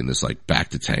basically in this like back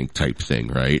to tank type thing,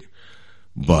 right?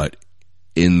 But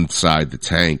inside the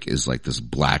tank is like this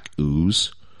black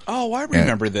ooze. Oh, I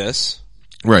remember this.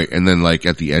 Right. And then like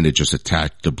at the end it just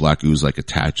the black ooze like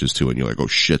attaches to it and you're like, oh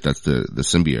shit, that's the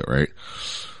symbiote, right?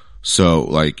 So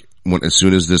like as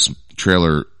soon as this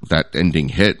trailer, that ending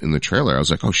hit in the trailer, I was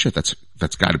like, oh shit, that's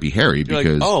gotta be Harry. You're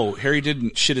because like, oh, Harry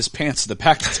didn't shit his pants in the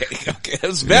back to tank. Okay. It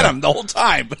was Venom the whole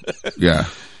time. Yeah.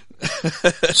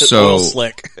 So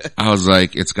slick. I was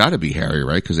like, it's gotta be Harry,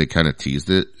 right? Cause they kind of teased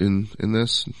it in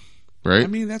this, right?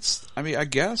 I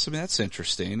guess that's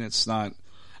interesting. It's not,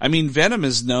 Venom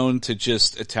is known to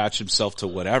just attach himself to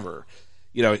whatever,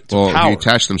 power. He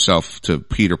attached himself to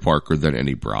Peter Parker than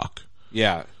Eddie Brock.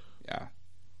 Yeah.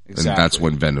 Exactly.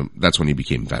 And that's when he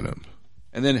became Venom.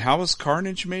 And then how was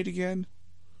Carnage made again?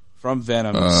 From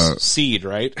Venom's seed,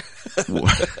 right?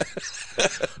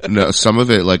 No, some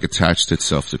of it like attached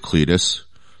itself to Cletus,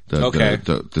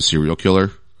 the serial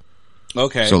killer.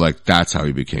 Okay. So like that's how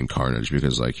he became Carnage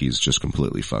because like he's just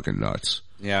completely fucking nuts.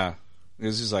 Yeah.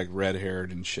 Because he's like red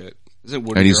haired and shit. Is it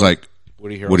Woody and he's Harrelson? like,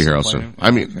 Woody Woody Harrelson. Harrelson.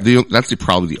 I mean, that's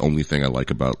probably the only thing I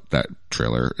like about that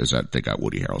trailer is that they got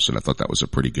Woody Harrelson. I thought that was a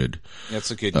pretty good.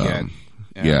 That's a good get.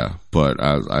 Yeah, but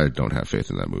I don't have faith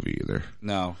in that movie either.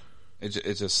 No, it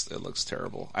looks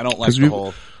terrible. I don't like the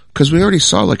whole. Because we already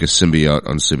saw like a symbiote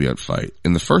on symbiote fight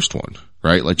in the first one,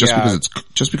 right? Like just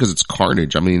because it's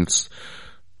Carnage. I mean, it's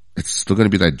still going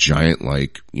to be that giant,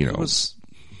 like, you know, it was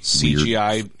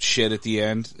CGI shit at the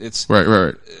end. It's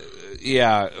right.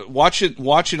 Yeah,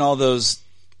 watching all those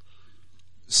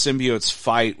symbiotes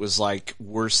fight was like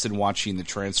worse than watching the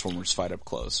Transformers fight up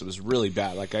close. It was really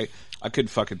bad. Like I couldn't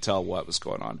fucking tell what was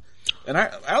going on. And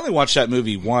I only watched that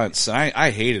movie once, and I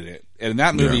hated it. And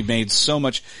that movie made so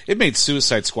much. It made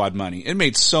Suicide Squad money. It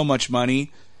made so much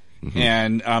money,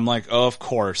 and I'm like, oh, of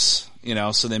course, you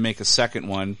know. So they make a second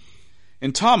one,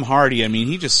 and Tom Hardy. I mean,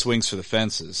 he just swings for the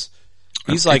fences.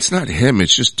 He's like, it's not him.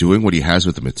 It's just doing what he has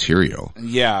with the material.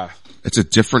 Yeah. It's a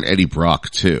different Eddie Brock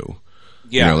too.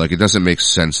 Yeah. You know, like it doesn't make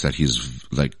sense that he's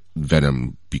like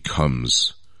Venom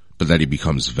becomes, but that he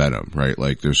becomes Venom, right?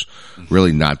 Like there's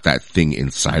really not that thing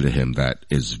inside of him that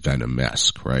is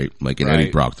Venom-esque, right? Like in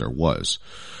Eddie Brock there was.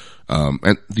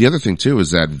 And the other thing too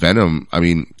is that Venom, I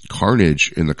mean,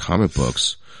 Carnage in the comic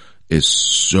books is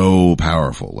so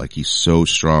powerful. Like he's so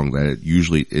strong that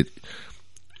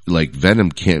like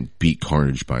Venom can't beat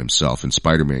Carnage by himself, and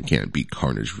Spider-Man can't beat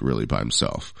Carnage really by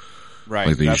himself. Right.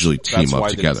 Like they usually team up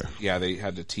together. They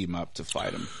had to team up to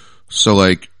fight him. So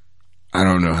like, I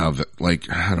don't know how, like,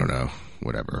 I don't know,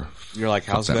 whatever. You're like,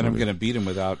 how's Venom going to beat him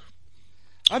without?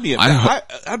 I'd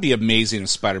be amazing if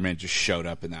Spider-Man just showed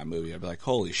up in that movie. I'd be like,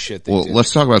 holy shit.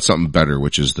 Let's talk about something better,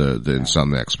 which is the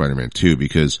Insomniac Spider-Man 2,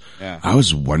 because I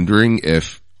was wondering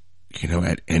if, you know,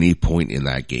 at any point in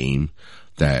that game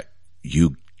that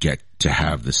you get to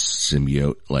have the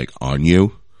symbiote like on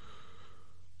you.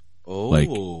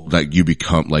 Oh. Like you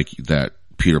become like that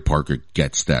Peter Parker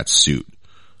gets that suit.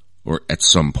 Or at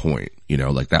some point, you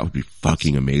know, like that would be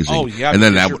fucking amazing. Oh yeah. And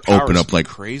then that would open up like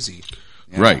crazy.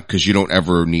 Yeah. Right. Cause you don't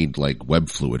ever need like web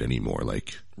fluid anymore.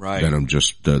 Like Venom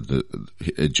just,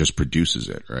 it just produces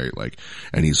it, right? Like,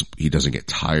 and he doesn't get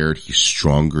tired. He's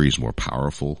stronger. He's more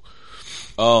powerful.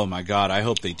 Oh my God. I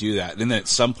hope they do that. And then at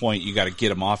some point you got to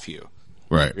get him off you.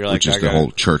 Right. You're like, which is the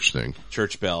whole church thing.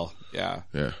 Church bell. Yeah.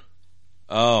 Yeah.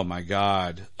 Oh my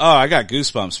God. Oh, I got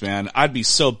goosebumps, man. That'd be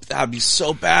so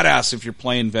badass if you're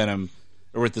playing Venom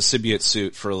or with the symbiote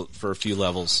suit for a few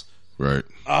levels. Right.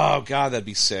 Oh God, that'd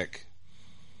be sick.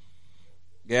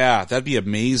 Yeah, that'd be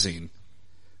amazing.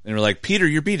 And we're like, Peter,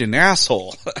 you're being an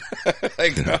asshole.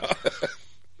 Like,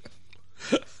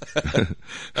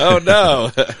 oh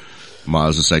no.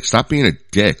 Miles is like, stop being a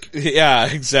dick.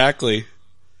 Yeah, exactly.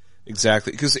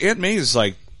 Exactly. Because Aunt May is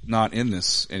like not in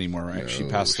this anymore, right? No, she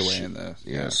passed away in the...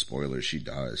 Yeah, spoilers, she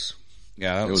dies.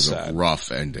 Yeah, that was sad. A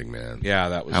rough ending, man. Yeah,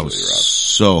 that was really rough.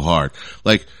 So hard.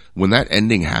 Like, when that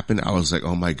ending happened, I was like,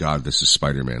 oh my God, this is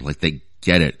Spider-Man. Like, they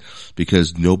get it.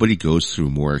 Because nobody goes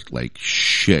through more, like,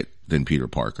 shit than Peter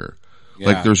Parker. Yeah.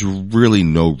 Like, there's really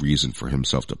no reason for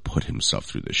himself to put himself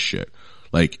through this shit.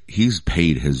 Like, he's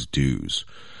paid his dues.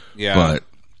 Yeah. But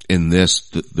in this,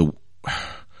 to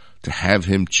have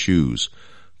him choose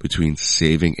between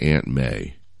saving Aunt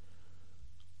May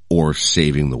or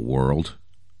saving the world,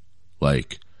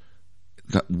 like,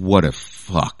 what a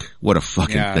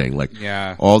fucking thing. Like,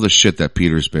 all the shit that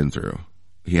Peter's been through,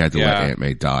 he had to let Aunt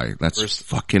May die. That's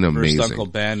fucking amazing. First Uncle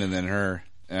Ben and then her.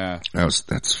 Yeah.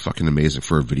 That's fucking amazing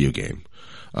for a video game.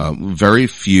 Very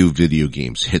few video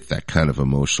games hit that kind of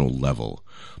emotional level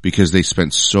because they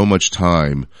spent so much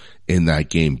time in that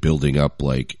game building up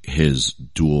like his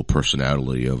dual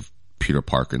personality of Peter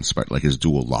Parker and like his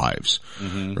dual lives,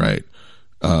 right?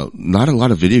 Not a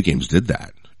lot of video games did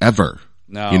that ever.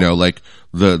 No. You know, like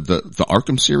the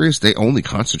Arkham series, they only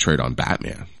concentrate on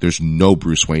Batman. There's no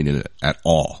Bruce Wayne in it at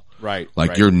all. Right.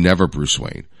 Like you're never Bruce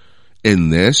Wayne. In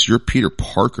this, you're Peter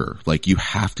Parker. Like you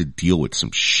have to deal with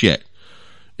some shit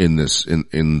in this,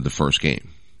 in the first game,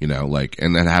 you know, like,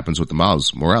 and that happens with the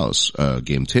Miles Morales,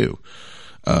 game too.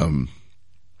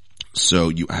 So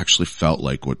you actually felt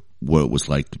like what it was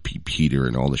like to be Peter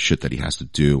and all the shit that he has to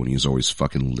do, and he's always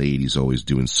fucking late. He's always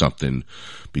doing something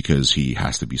because he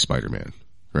has to be Spider-Man,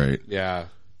 right? Yeah.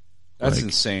 That's like,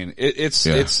 insane.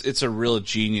 It's a real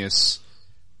genius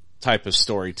type of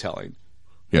storytelling.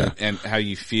 Yeah. And how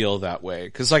you feel that way.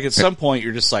 Cause like at some point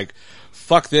you're just like,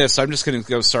 fuck this. I'm just going to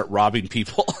go start robbing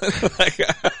people. Like,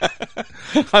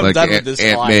 I'm like done with this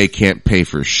Aunt life. May can't pay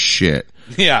for shit.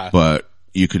 Yeah. But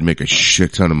you could make a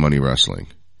shit ton of money wrestling.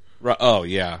 Oh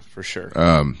yeah, for sure.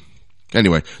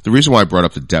 Anyway, the reason why I brought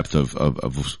up the depth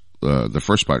of the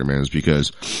first Spider-Man is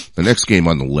because the next game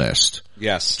on the list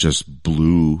Yes. just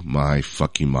blew my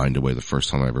fucking mind away the first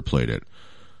time I ever played it.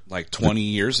 Like 20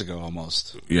 years ago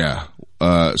almost. Yeah.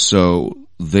 So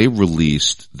they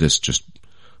released this just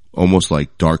almost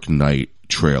like Dark Knight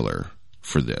trailer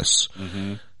for this.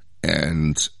 Mm-hmm.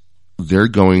 And they're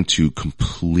going to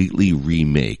completely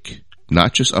remake,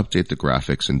 not just update the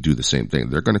graphics and do the same thing.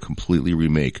 They're going to completely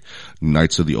remake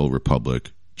Knights of the Old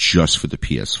Republic just for the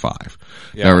PS5.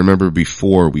 Yeah. Now remember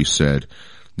before we said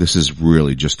this is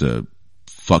really just a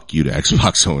fuck you to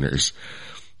Xbox owners,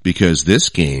 because this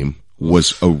game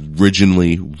was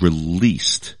originally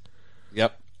released.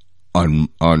 Yep. On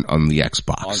the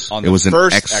Xbox. On the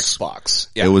first Xbox.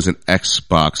 Yeah. It was an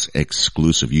Xbox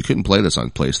exclusive. You couldn't play this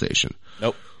on PlayStation.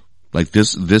 Nope. Like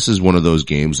this is one of those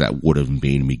games that would have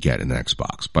made me get an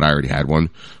Xbox, but I already had one,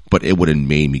 but it would have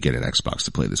made me get an Xbox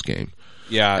to play this game.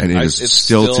 Yeah. And it's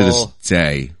still to this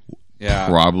day,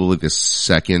 probably the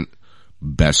second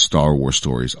best Star Wars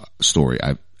story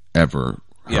I've ever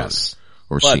heard. Yes.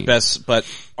 Or seen. But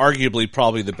arguably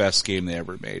probably the best game they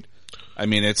ever made. I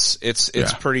mean, it's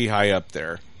pretty high up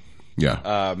there. Yeah.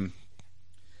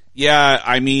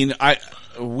 I mean,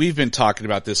 we've been talking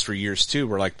about this for years too.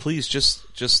 We're like, please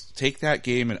just take that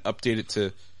game and update it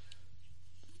to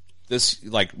this,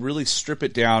 like really strip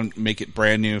it down, make it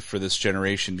brand new for this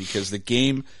generation, because the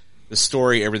game, the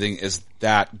story, everything is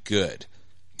that good.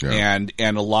 Yeah.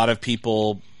 And a lot of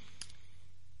people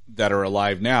that are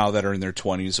alive now that are in their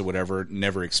 20s or whatever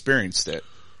never experienced it.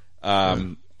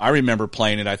 I remember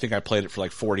playing it. I think I played it for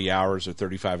like 40 hours or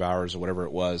 35 hours or whatever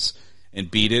it was,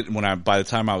 and beat it. And by the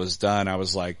time I was done, I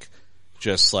was like,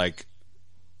 just like,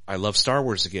 I love Star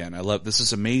Wars again. This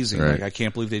is amazing. Right. Like, I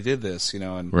can't believe they did this,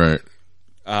 and right.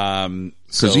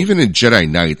 Because even in Jedi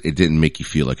Knight, it didn't make you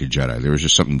feel like a Jedi. There was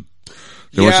just something.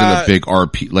 There wasn't a big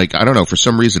RP. Like, I don't know. For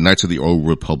some reason, Knights of the Old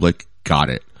Republic got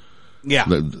it. Yeah.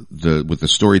 With the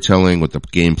storytelling, with the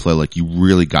gameplay, like you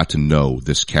really got to know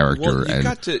this character. Well,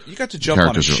 you got to jump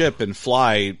on a ship and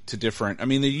fly to different. I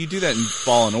mean, you do that in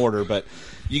Fallen Order, but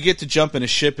you get to jump in a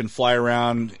ship and fly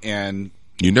around, and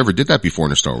you never did that before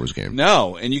in a Star Wars game.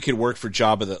 No, and you could work for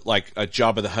Jabba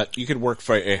the Hutt. You could work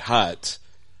for a Hutt.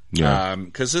 Yeah.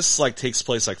 Because this like takes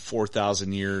place like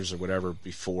 4,000 years or whatever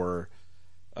before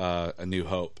A New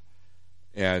Hope.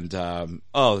 And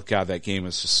oh god, that game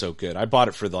is just so good. I bought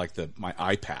it for my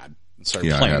iPad and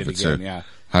started playing it again. Too. Yeah,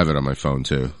 I have it on my phone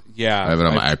too. Yeah, I have it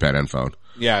on my iPad and phone.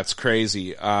 Yeah, it's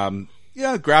crazy.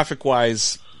 Graphic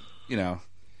wise, it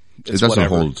doesn't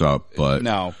whatever. hold up, but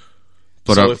no.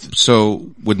 But so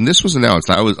when this was announced,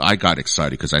 I got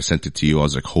excited because I sent it to you. I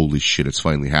was like, "Holy shit, it's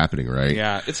finally happening!" Right?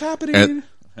 Yeah, it's happening.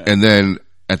 And then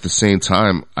at the same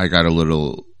time, I got a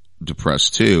little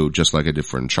depressed too, just like I did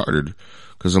for Uncharted.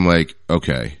 Because I'm like,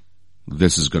 okay,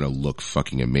 this is going to look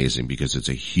fucking amazing because it's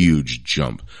a huge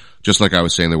jump. Just like I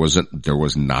was saying, there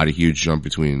was not a huge jump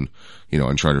between,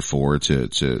 Uncharted 4 to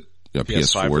PS4 to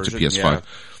PS5. Yeah.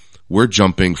 We're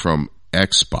jumping from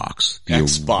Xbox,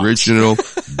 original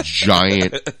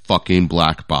giant fucking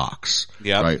black box.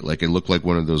 Yeah. Right? Like it looked like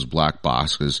one of those black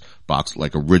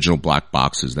like original black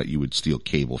boxes that you would steal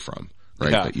cable from,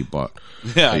 right? Yeah. That you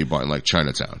bought in like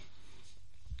Chinatown.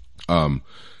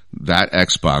 That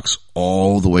Xbox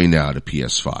all the way now to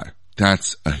PS5.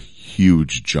 That's a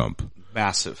huge jump.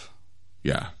 Massive.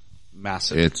 Yeah.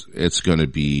 Massive. It's going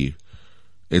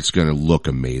to look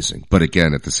amazing. But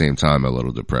again, at the same time, I'm a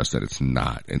little depressed that it's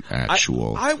not an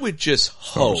actual I would just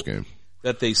hope game.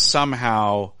 That they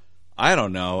somehow, I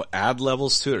don't know, add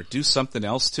levels to it or do something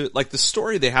else to it. Like the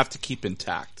story they have to keep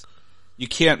intact. You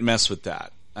can't mess with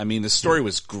that. I mean, the story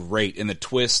was great and the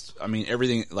twist, I mean,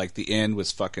 everything, like the end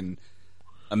was fucking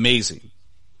amazing.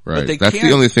 Right. That's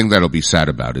the only thing that'll be sad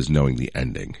about is knowing the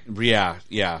ending.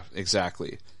 Yeah,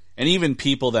 exactly. And even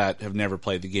people that have never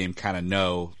played the game kind of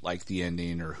know like the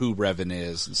ending or who Revan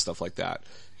is and stuff like that.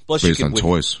 Plus, based on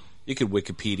toys. You could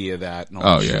Wikipedia that. And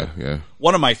all that shit. Yeah.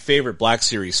 One of my favorite Black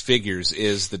Series figures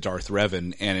is the Darth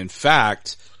Revan, and in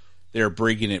fact, they're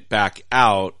bringing it back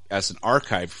out as an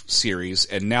archive series,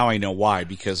 and now I know why,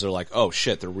 because they're like, oh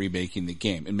shit, they're remaking the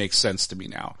game. It makes sense to me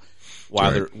now.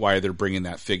 Why they're bringing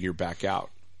that figure back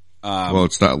out. Well,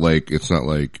 it's not like,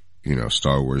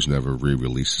 Star Wars never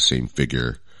re-released the same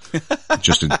figure,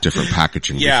 just in different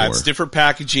packaging before. It's different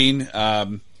packaging.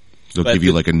 They'll give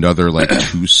you like another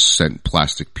 2-cent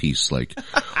plastic piece. Like,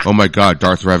 oh my god,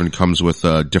 Darth Revan comes with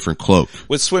a different cloak.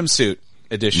 With swimsuit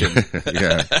edition.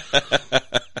 Yeah.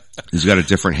 He's got a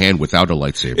different hand without a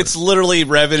lightsaber. It's literally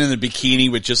Revan in the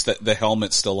bikini with just the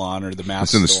helmet still on or the mask.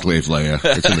 It's in the Slave Leia.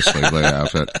 It's in the Slave Leia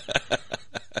outfit.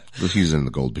 He's in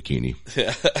the gold bikini.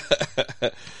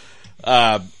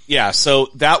 Yeah, so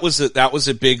that was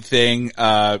a big thing.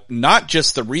 Not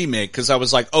just the remake, because I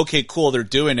was like, okay, cool, they're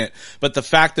doing it, but the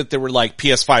fact that they were like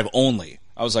PS5 only,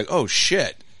 I was like, oh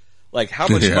shit, like how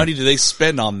much money do they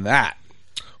spend on that?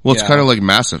 Well, it's kind of like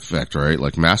Mass Effect, right?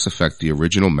 Like Mass Effect, the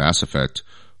original Mass Effect,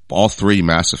 all 3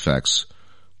 Mass Effects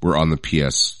were on the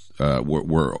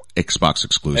were Xbox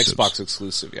exclusives. Xbox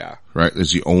exclusive, yeah. Right?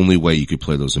 It's the only way you could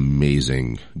play those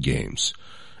amazing games.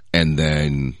 And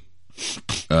then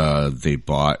they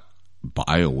bought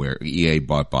BioWare. EA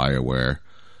bought BioWare,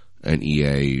 and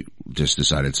EA just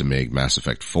decided to make Mass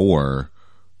Effect 4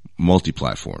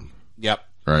 multi-platform. Yep.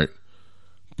 Right?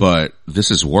 But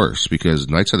this is worse because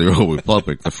Knights of the Old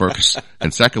Republic, the first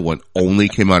and second one, only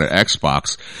came out at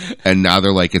Xbox, and now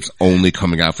they're like it's only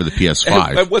coming out for the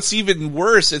PS5. And what's even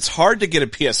worse, it's hard to get a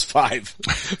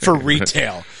PS5 for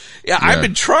retail. Yeah, I've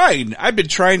been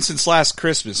trying since last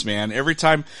Christmas, man. Every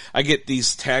time I get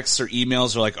these texts or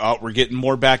emails, they're like, oh, we're getting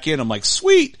more back in. I'm like,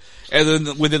 sweet. And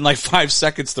then within like 5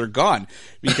 seconds, they're gone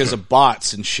because of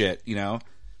bots and shit, you know?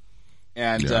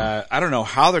 And, I don't know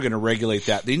how they're going to regulate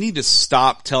that. They need to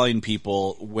stop telling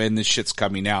people when this shit's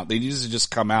coming out. They need to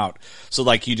just come out. So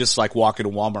like you just like walk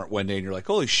into Walmart one day and you're like,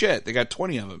 holy shit, they got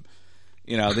 20 of them.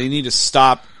 You know, they need to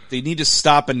stop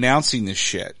announcing this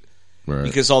shit. Right.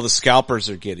 Because all the scalpers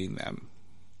are getting them.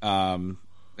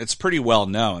 It's pretty well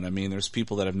known. I mean, there's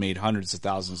people that have made hundreds of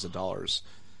thousands of dollars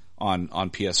on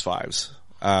PS5s.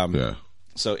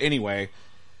 So anyway,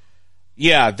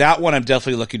 yeah, that one I'm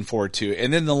definitely looking forward to.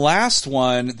 And then the last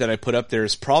one that I put up there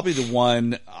is probably the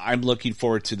one I'm looking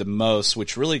forward to the most,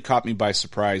 which really caught me by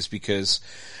surprise because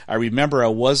I remember I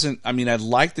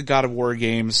liked the God of War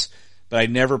games, but I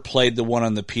never played the one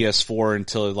on the PS4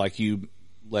 until like you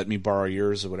let me borrow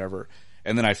yours or whatever.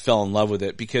 And then I fell in love with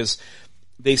it because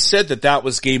they said that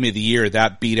was Game of the Year.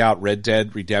 That beat out Red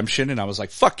Dead Redemption. And I was like,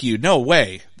 fuck you. No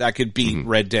way. That could beat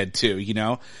Red Dead 2, you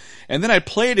know? And then I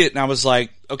played it and I was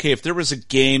like, okay, if there was a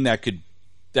game that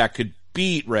could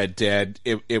beat Red Dead,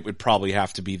 it would probably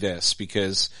have to be this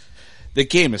because the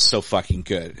game is so fucking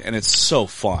good and it's so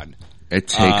fun. It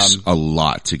takes a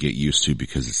lot to get used to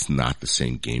because it's not the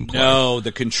same gameplay. No,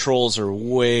 the controls are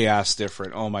way ass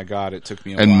different. Oh my god, it took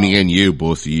me a while. And me and you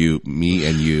both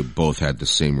had the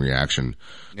same reaction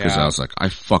because I was like, I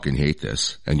fucking hate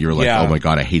this. And you're like, oh my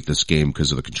god, I hate this game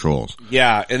because of the controls.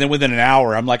 Yeah, and then within an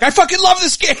hour, I'm like, I fucking love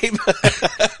this game.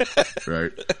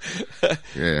 Right.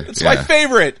 Yeah. It's my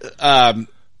favorite.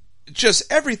 Just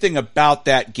everything about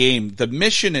that game, the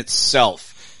mission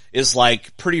itself is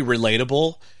like pretty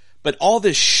relatable. But all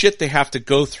this shit they have to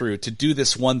go through to do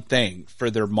this one thing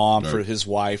for their mom, for his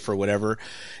wife, or whatever,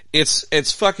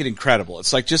 it's fucking incredible.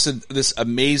 It's like just this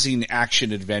amazing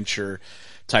action adventure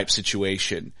type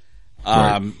situation.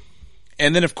 And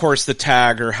then of course the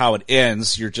tag or how it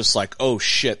ends, you're just like, oh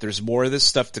shit, there's more of this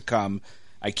stuff to come.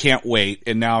 I can't wait.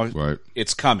 And now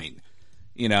it's coming,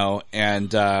 you know,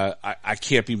 and, I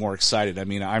can't be more excited. I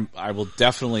mean, I will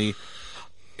definitely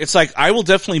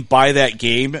buy that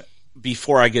game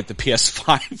before I get the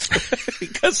PS5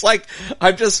 because like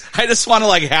I just want to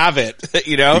like have it,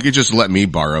 you know. You could just let me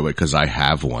borrow it because I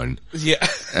have one. Yeah.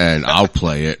 And I'll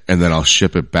play it and then I'll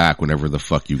ship it back whenever the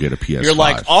fuck you get a PS5. You're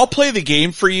like, I'll play the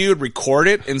game for you and record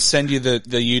it and send you the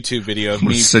YouTube video of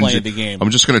me playing the game. I'm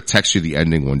just going to text you the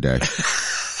ending one day.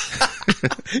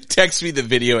 Text me the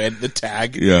video and the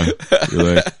tag. Yeah.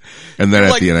 Like, and then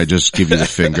at the end I just give you the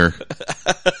finger.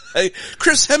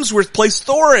 Chris Hemsworth plays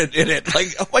Thor in it. Like,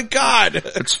 oh my god.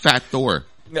 It's Fat Thor.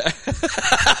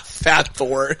 Fat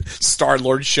Thor.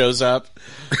 Star-Lord shows up.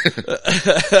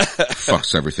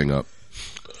 Fucks everything up.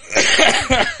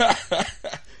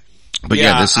 But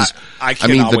yeah, this is... I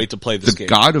cannot wait to play this game.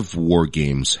 The God of War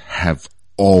games have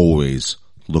always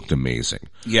looked amazing.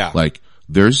 Yeah. Like,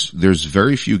 there's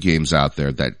very few games out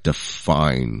there that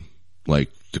define, like,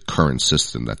 the current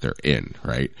system that they're in,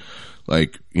 right?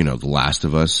 Like, you know, The Last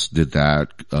of Us did that.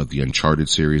 The Uncharted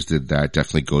series did that.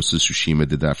 Definitely Ghost of Tsushima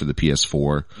did that for the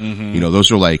PS4. You know,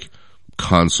 those are like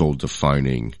console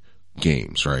defining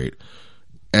games, right?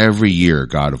 Every year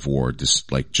God of War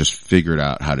just figured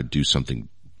out how to do something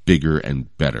bigger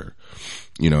and better,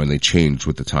 you know, and they changed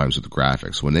with the times with the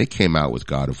graphics. When they came out with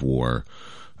God of War,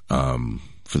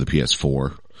 for the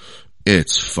PS4,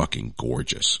 it's fucking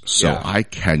gorgeous. So I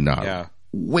cannot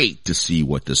wait to see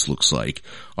what this looks like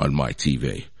on my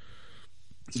TV.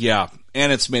 Yeah, and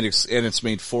it's made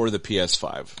for the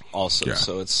PS5 also. Yeah.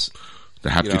 So it's the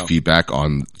haptic feedback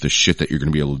on the shit that you're going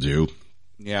to be able to do.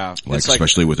 Yeah, like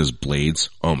especially with his blades.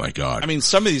 Oh my god! I mean,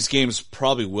 some of these games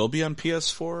probably will be on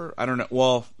PS4. I don't know.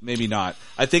 Well, maybe not.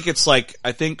 I think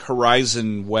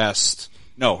Horizon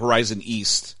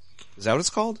East. Is that what it's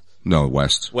called? No,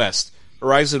 West.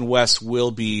 Horizon West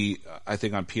will be, I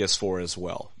think, on PS4 as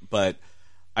well, but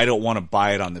I don't want to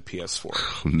buy it on the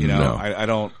PS4. You know, No. I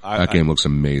don't. That game looks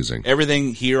amazing.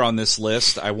 Everything here on this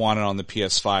list, I want it on the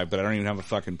PS5, but I don't even have a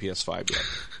fucking PS5 yet.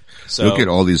 So Look at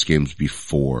all these games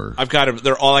before. I've got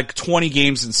they're all like 20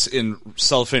 games in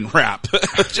cellophane wrap,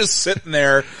 just sitting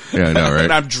there. Yeah, I know, right?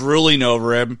 And I'm drooling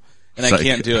over him, and It's I like-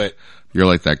 can't do it. You're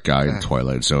like that guy in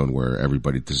Twilight Zone where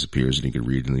everybody disappears and he can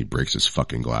read and he breaks his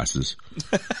fucking glasses.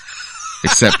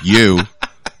 Except you,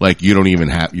 like you don't even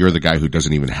have, you're the guy who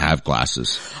doesn't even have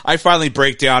glasses. I finally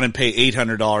break down and pay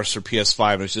 $800 for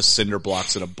PS5, and it's just cinder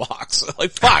blocks in a box.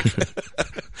 Like, fuck.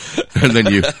 And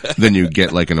then you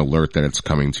get like an alert that it's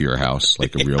coming to your house,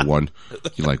 like a real one.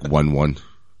 You like 1-1.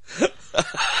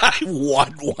 I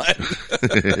won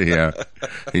one. Yeah.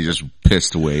 He just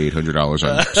pissed away $800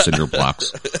 on cinder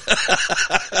blocks.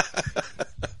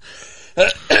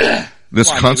 This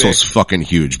console's fucking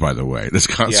huge, by the way. This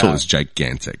console is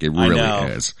gigantic. It really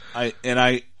is. I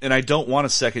don't want a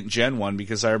second gen one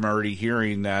because I'm already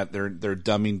hearing that they're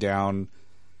dumbing down,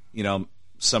 you know,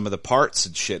 some of the parts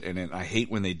and shit in it. I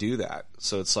hate when they do that.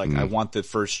 So it's like I want the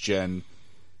first gen,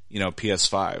 you know,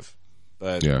 PS5.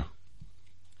 But Yeah.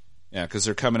 yeah, because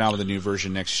they're coming out with a new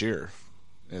version next year.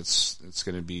 It's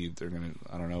going to be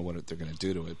I don't know what they're going to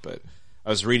do to it, but I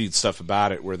was reading stuff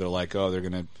about it where they're like, oh, they're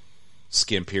going to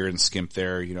skimp here and skimp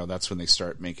there. You know, that's when they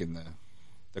start making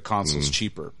the consoles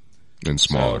cheaper And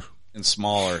smaller. and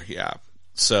smaller. Yeah.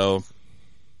 So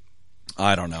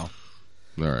I don't know.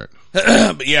 All right.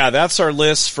 But yeah, that's our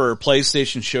list for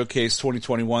PlayStation Showcase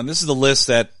 2021. This is the list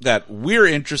that we're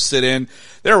interested in.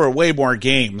 There were way more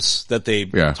games that they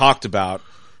talked about,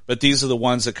 but these are the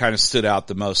ones that kind of stood out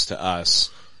the most to us.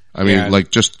 I mean,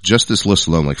 like just this list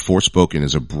alone, like Forspoken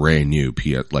is a brand new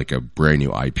like a brand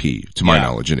new IP to my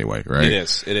knowledge anyway, right?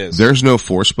 It is. There's no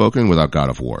Forspoken without God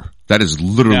of War. That is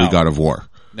literally God of War.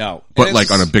 No. But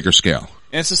like on a bigger scale.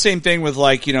 And it's the same thing with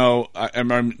like, you know, I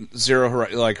remember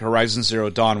Horizon Zero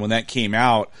Dawn when that came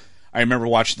out. I remember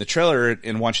watching the trailer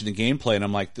and watching the gameplay, and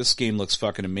I'm like, this game looks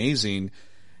fucking amazing.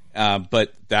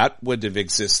 But that would have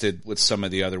existed with some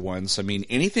of the other ones. I mean,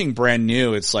 anything brand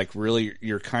new, it's like really,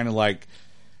 you're kind of like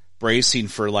bracing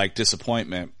for like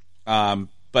disappointment.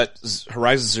 But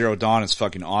Horizon Zero Dawn is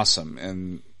fucking awesome.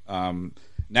 And,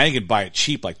 now you can buy it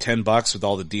cheap, like $10 with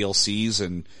all the DLCs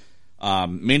and,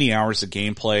 many hours of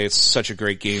gameplay. It's such a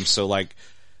great game. So like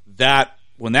that,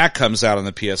 when that comes out on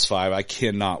the PS5, I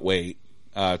cannot wait,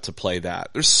 to play that.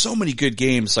 There's so many good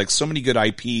games, like so many good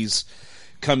IPs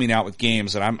coming out with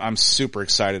games that I'm super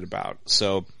excited about.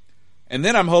 So, and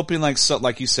then I'm hoping like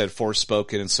you said,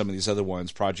 Forspoken and some of these other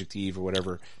ones, Project Eve or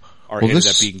whatever, ended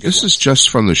up being good This ones. is just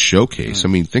from the showcase. I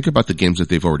mean, think about the games that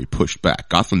they've already pushed back.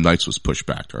 Gotham Knights was pushed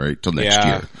back, all right, till next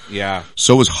year. Yeah.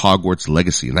 So was Hogwarts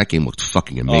Legacy, and that game looked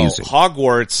fucking amazing.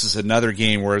 Hogwarts is another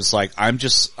game where it's like, I'm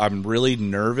really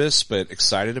nervous but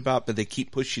excited about, but they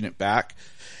keep pushing it back.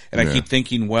 And I keep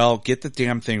thinking, well, get the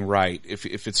damn thing right. If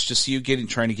it's just you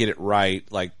trying to get it right,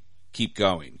 like, keep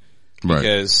going. Right.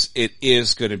 Because it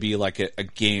is going to be like a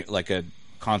game, like a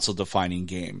console defining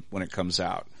game when it comes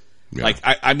out. Yeah. Like,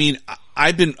 I mean,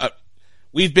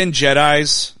 we've been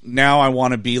Jedis. Now I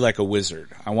want to be like a wizard.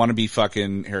 I want to be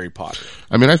fucking Harry Potter.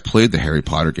 I mean, I've played the Harry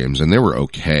Potter games, and they were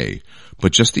okay.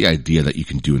 But just the idea that you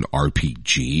can do an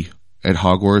RPG at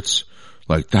Hogwarts,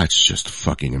 like, that's just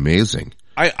fucking amazing.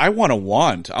 I want a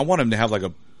wand. I want him to have like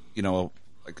a, you know,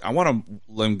 like I want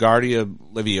a Wingardia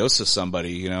Leviosa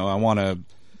somebody, you know, I want to,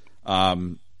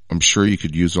 I'm sure you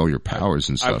could use all your powers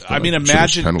and stuff. I mean, I'm sure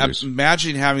there's penalties.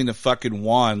 imagine having a fucking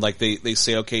wand. Like they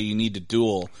say, okay, you need to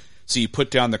duel. So you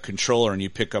put down the controller and you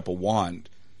pick up a wand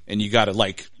and you got to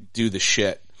like do the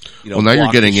shit. You know, well, now you're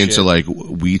block getting the into shit. like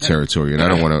Wii territory, and I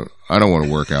don't want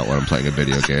to work out when I'm playing a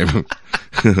video game.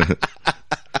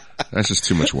 That's just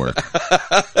too much work.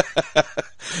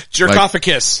 Jerk off a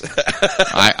kiss.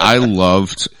 I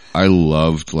loved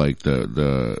like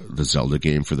the Zelda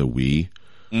game for the Wii,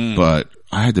 but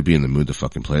I had to be in the mood to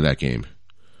fucking play that game.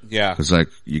 Yeah. Cause like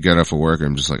you get off of work and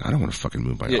I'm just like, I don't want to fucking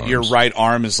move my arms. Your right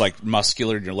arm is like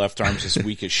muscular and your left arm's just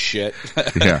weak as shit.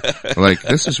 Yeah. Like,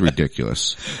 this is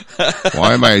ridiculous.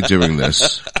 Why am I doing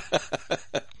this?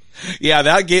 Yeah,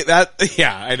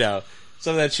 yeah, I know.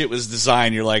 Some of that shit was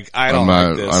designed. You're like, I don't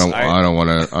like this. I don't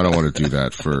want to do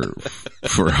that for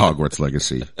Hogwarts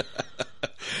Legacy.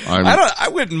 I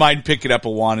wouldn't mind picking up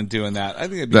a wand and doing that. I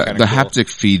think it'd be kind of the cool. haptic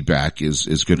feedback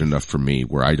is good enough for me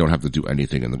where I don't have to do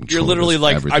anything in the controller. You're literally Does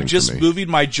like, everything I'm just for me. moving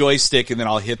my joystick and then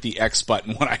I'll hit the X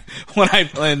button when I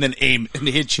and then aim and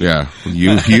hit you. Yeah.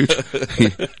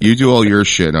 You do all your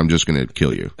shit and I'm just gonna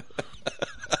kill you.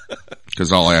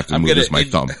 Cause all I have to move is my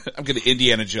thumb. I'm gonna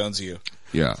Indiana Jones you.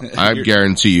 Yeah, I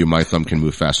guarantee you my thumb can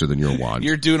move faster than your wand.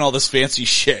 You're doing all this fancy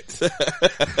shit.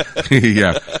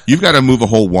 Yeah, you've got to move a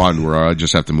whole wand where I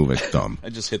just have to move a thumb. I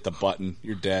just hit the button.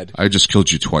 You're dead. I just killed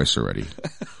you twice already.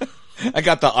 I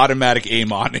got the automatic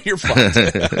aim on. You're fucked.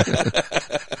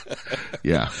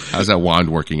 Yeah, how's that wand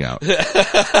working out?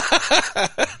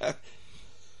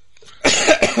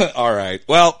 All right.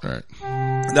 Well, All right.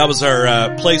 that was our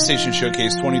PlayStation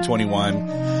Showcase 2021.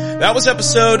 That was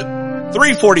episode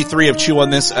 343 of Chew on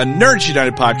This, a Nerds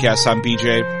United podcast. I'm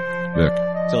BJ.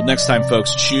 Nick. Till next time,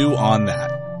 folks, chew on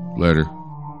that. Later.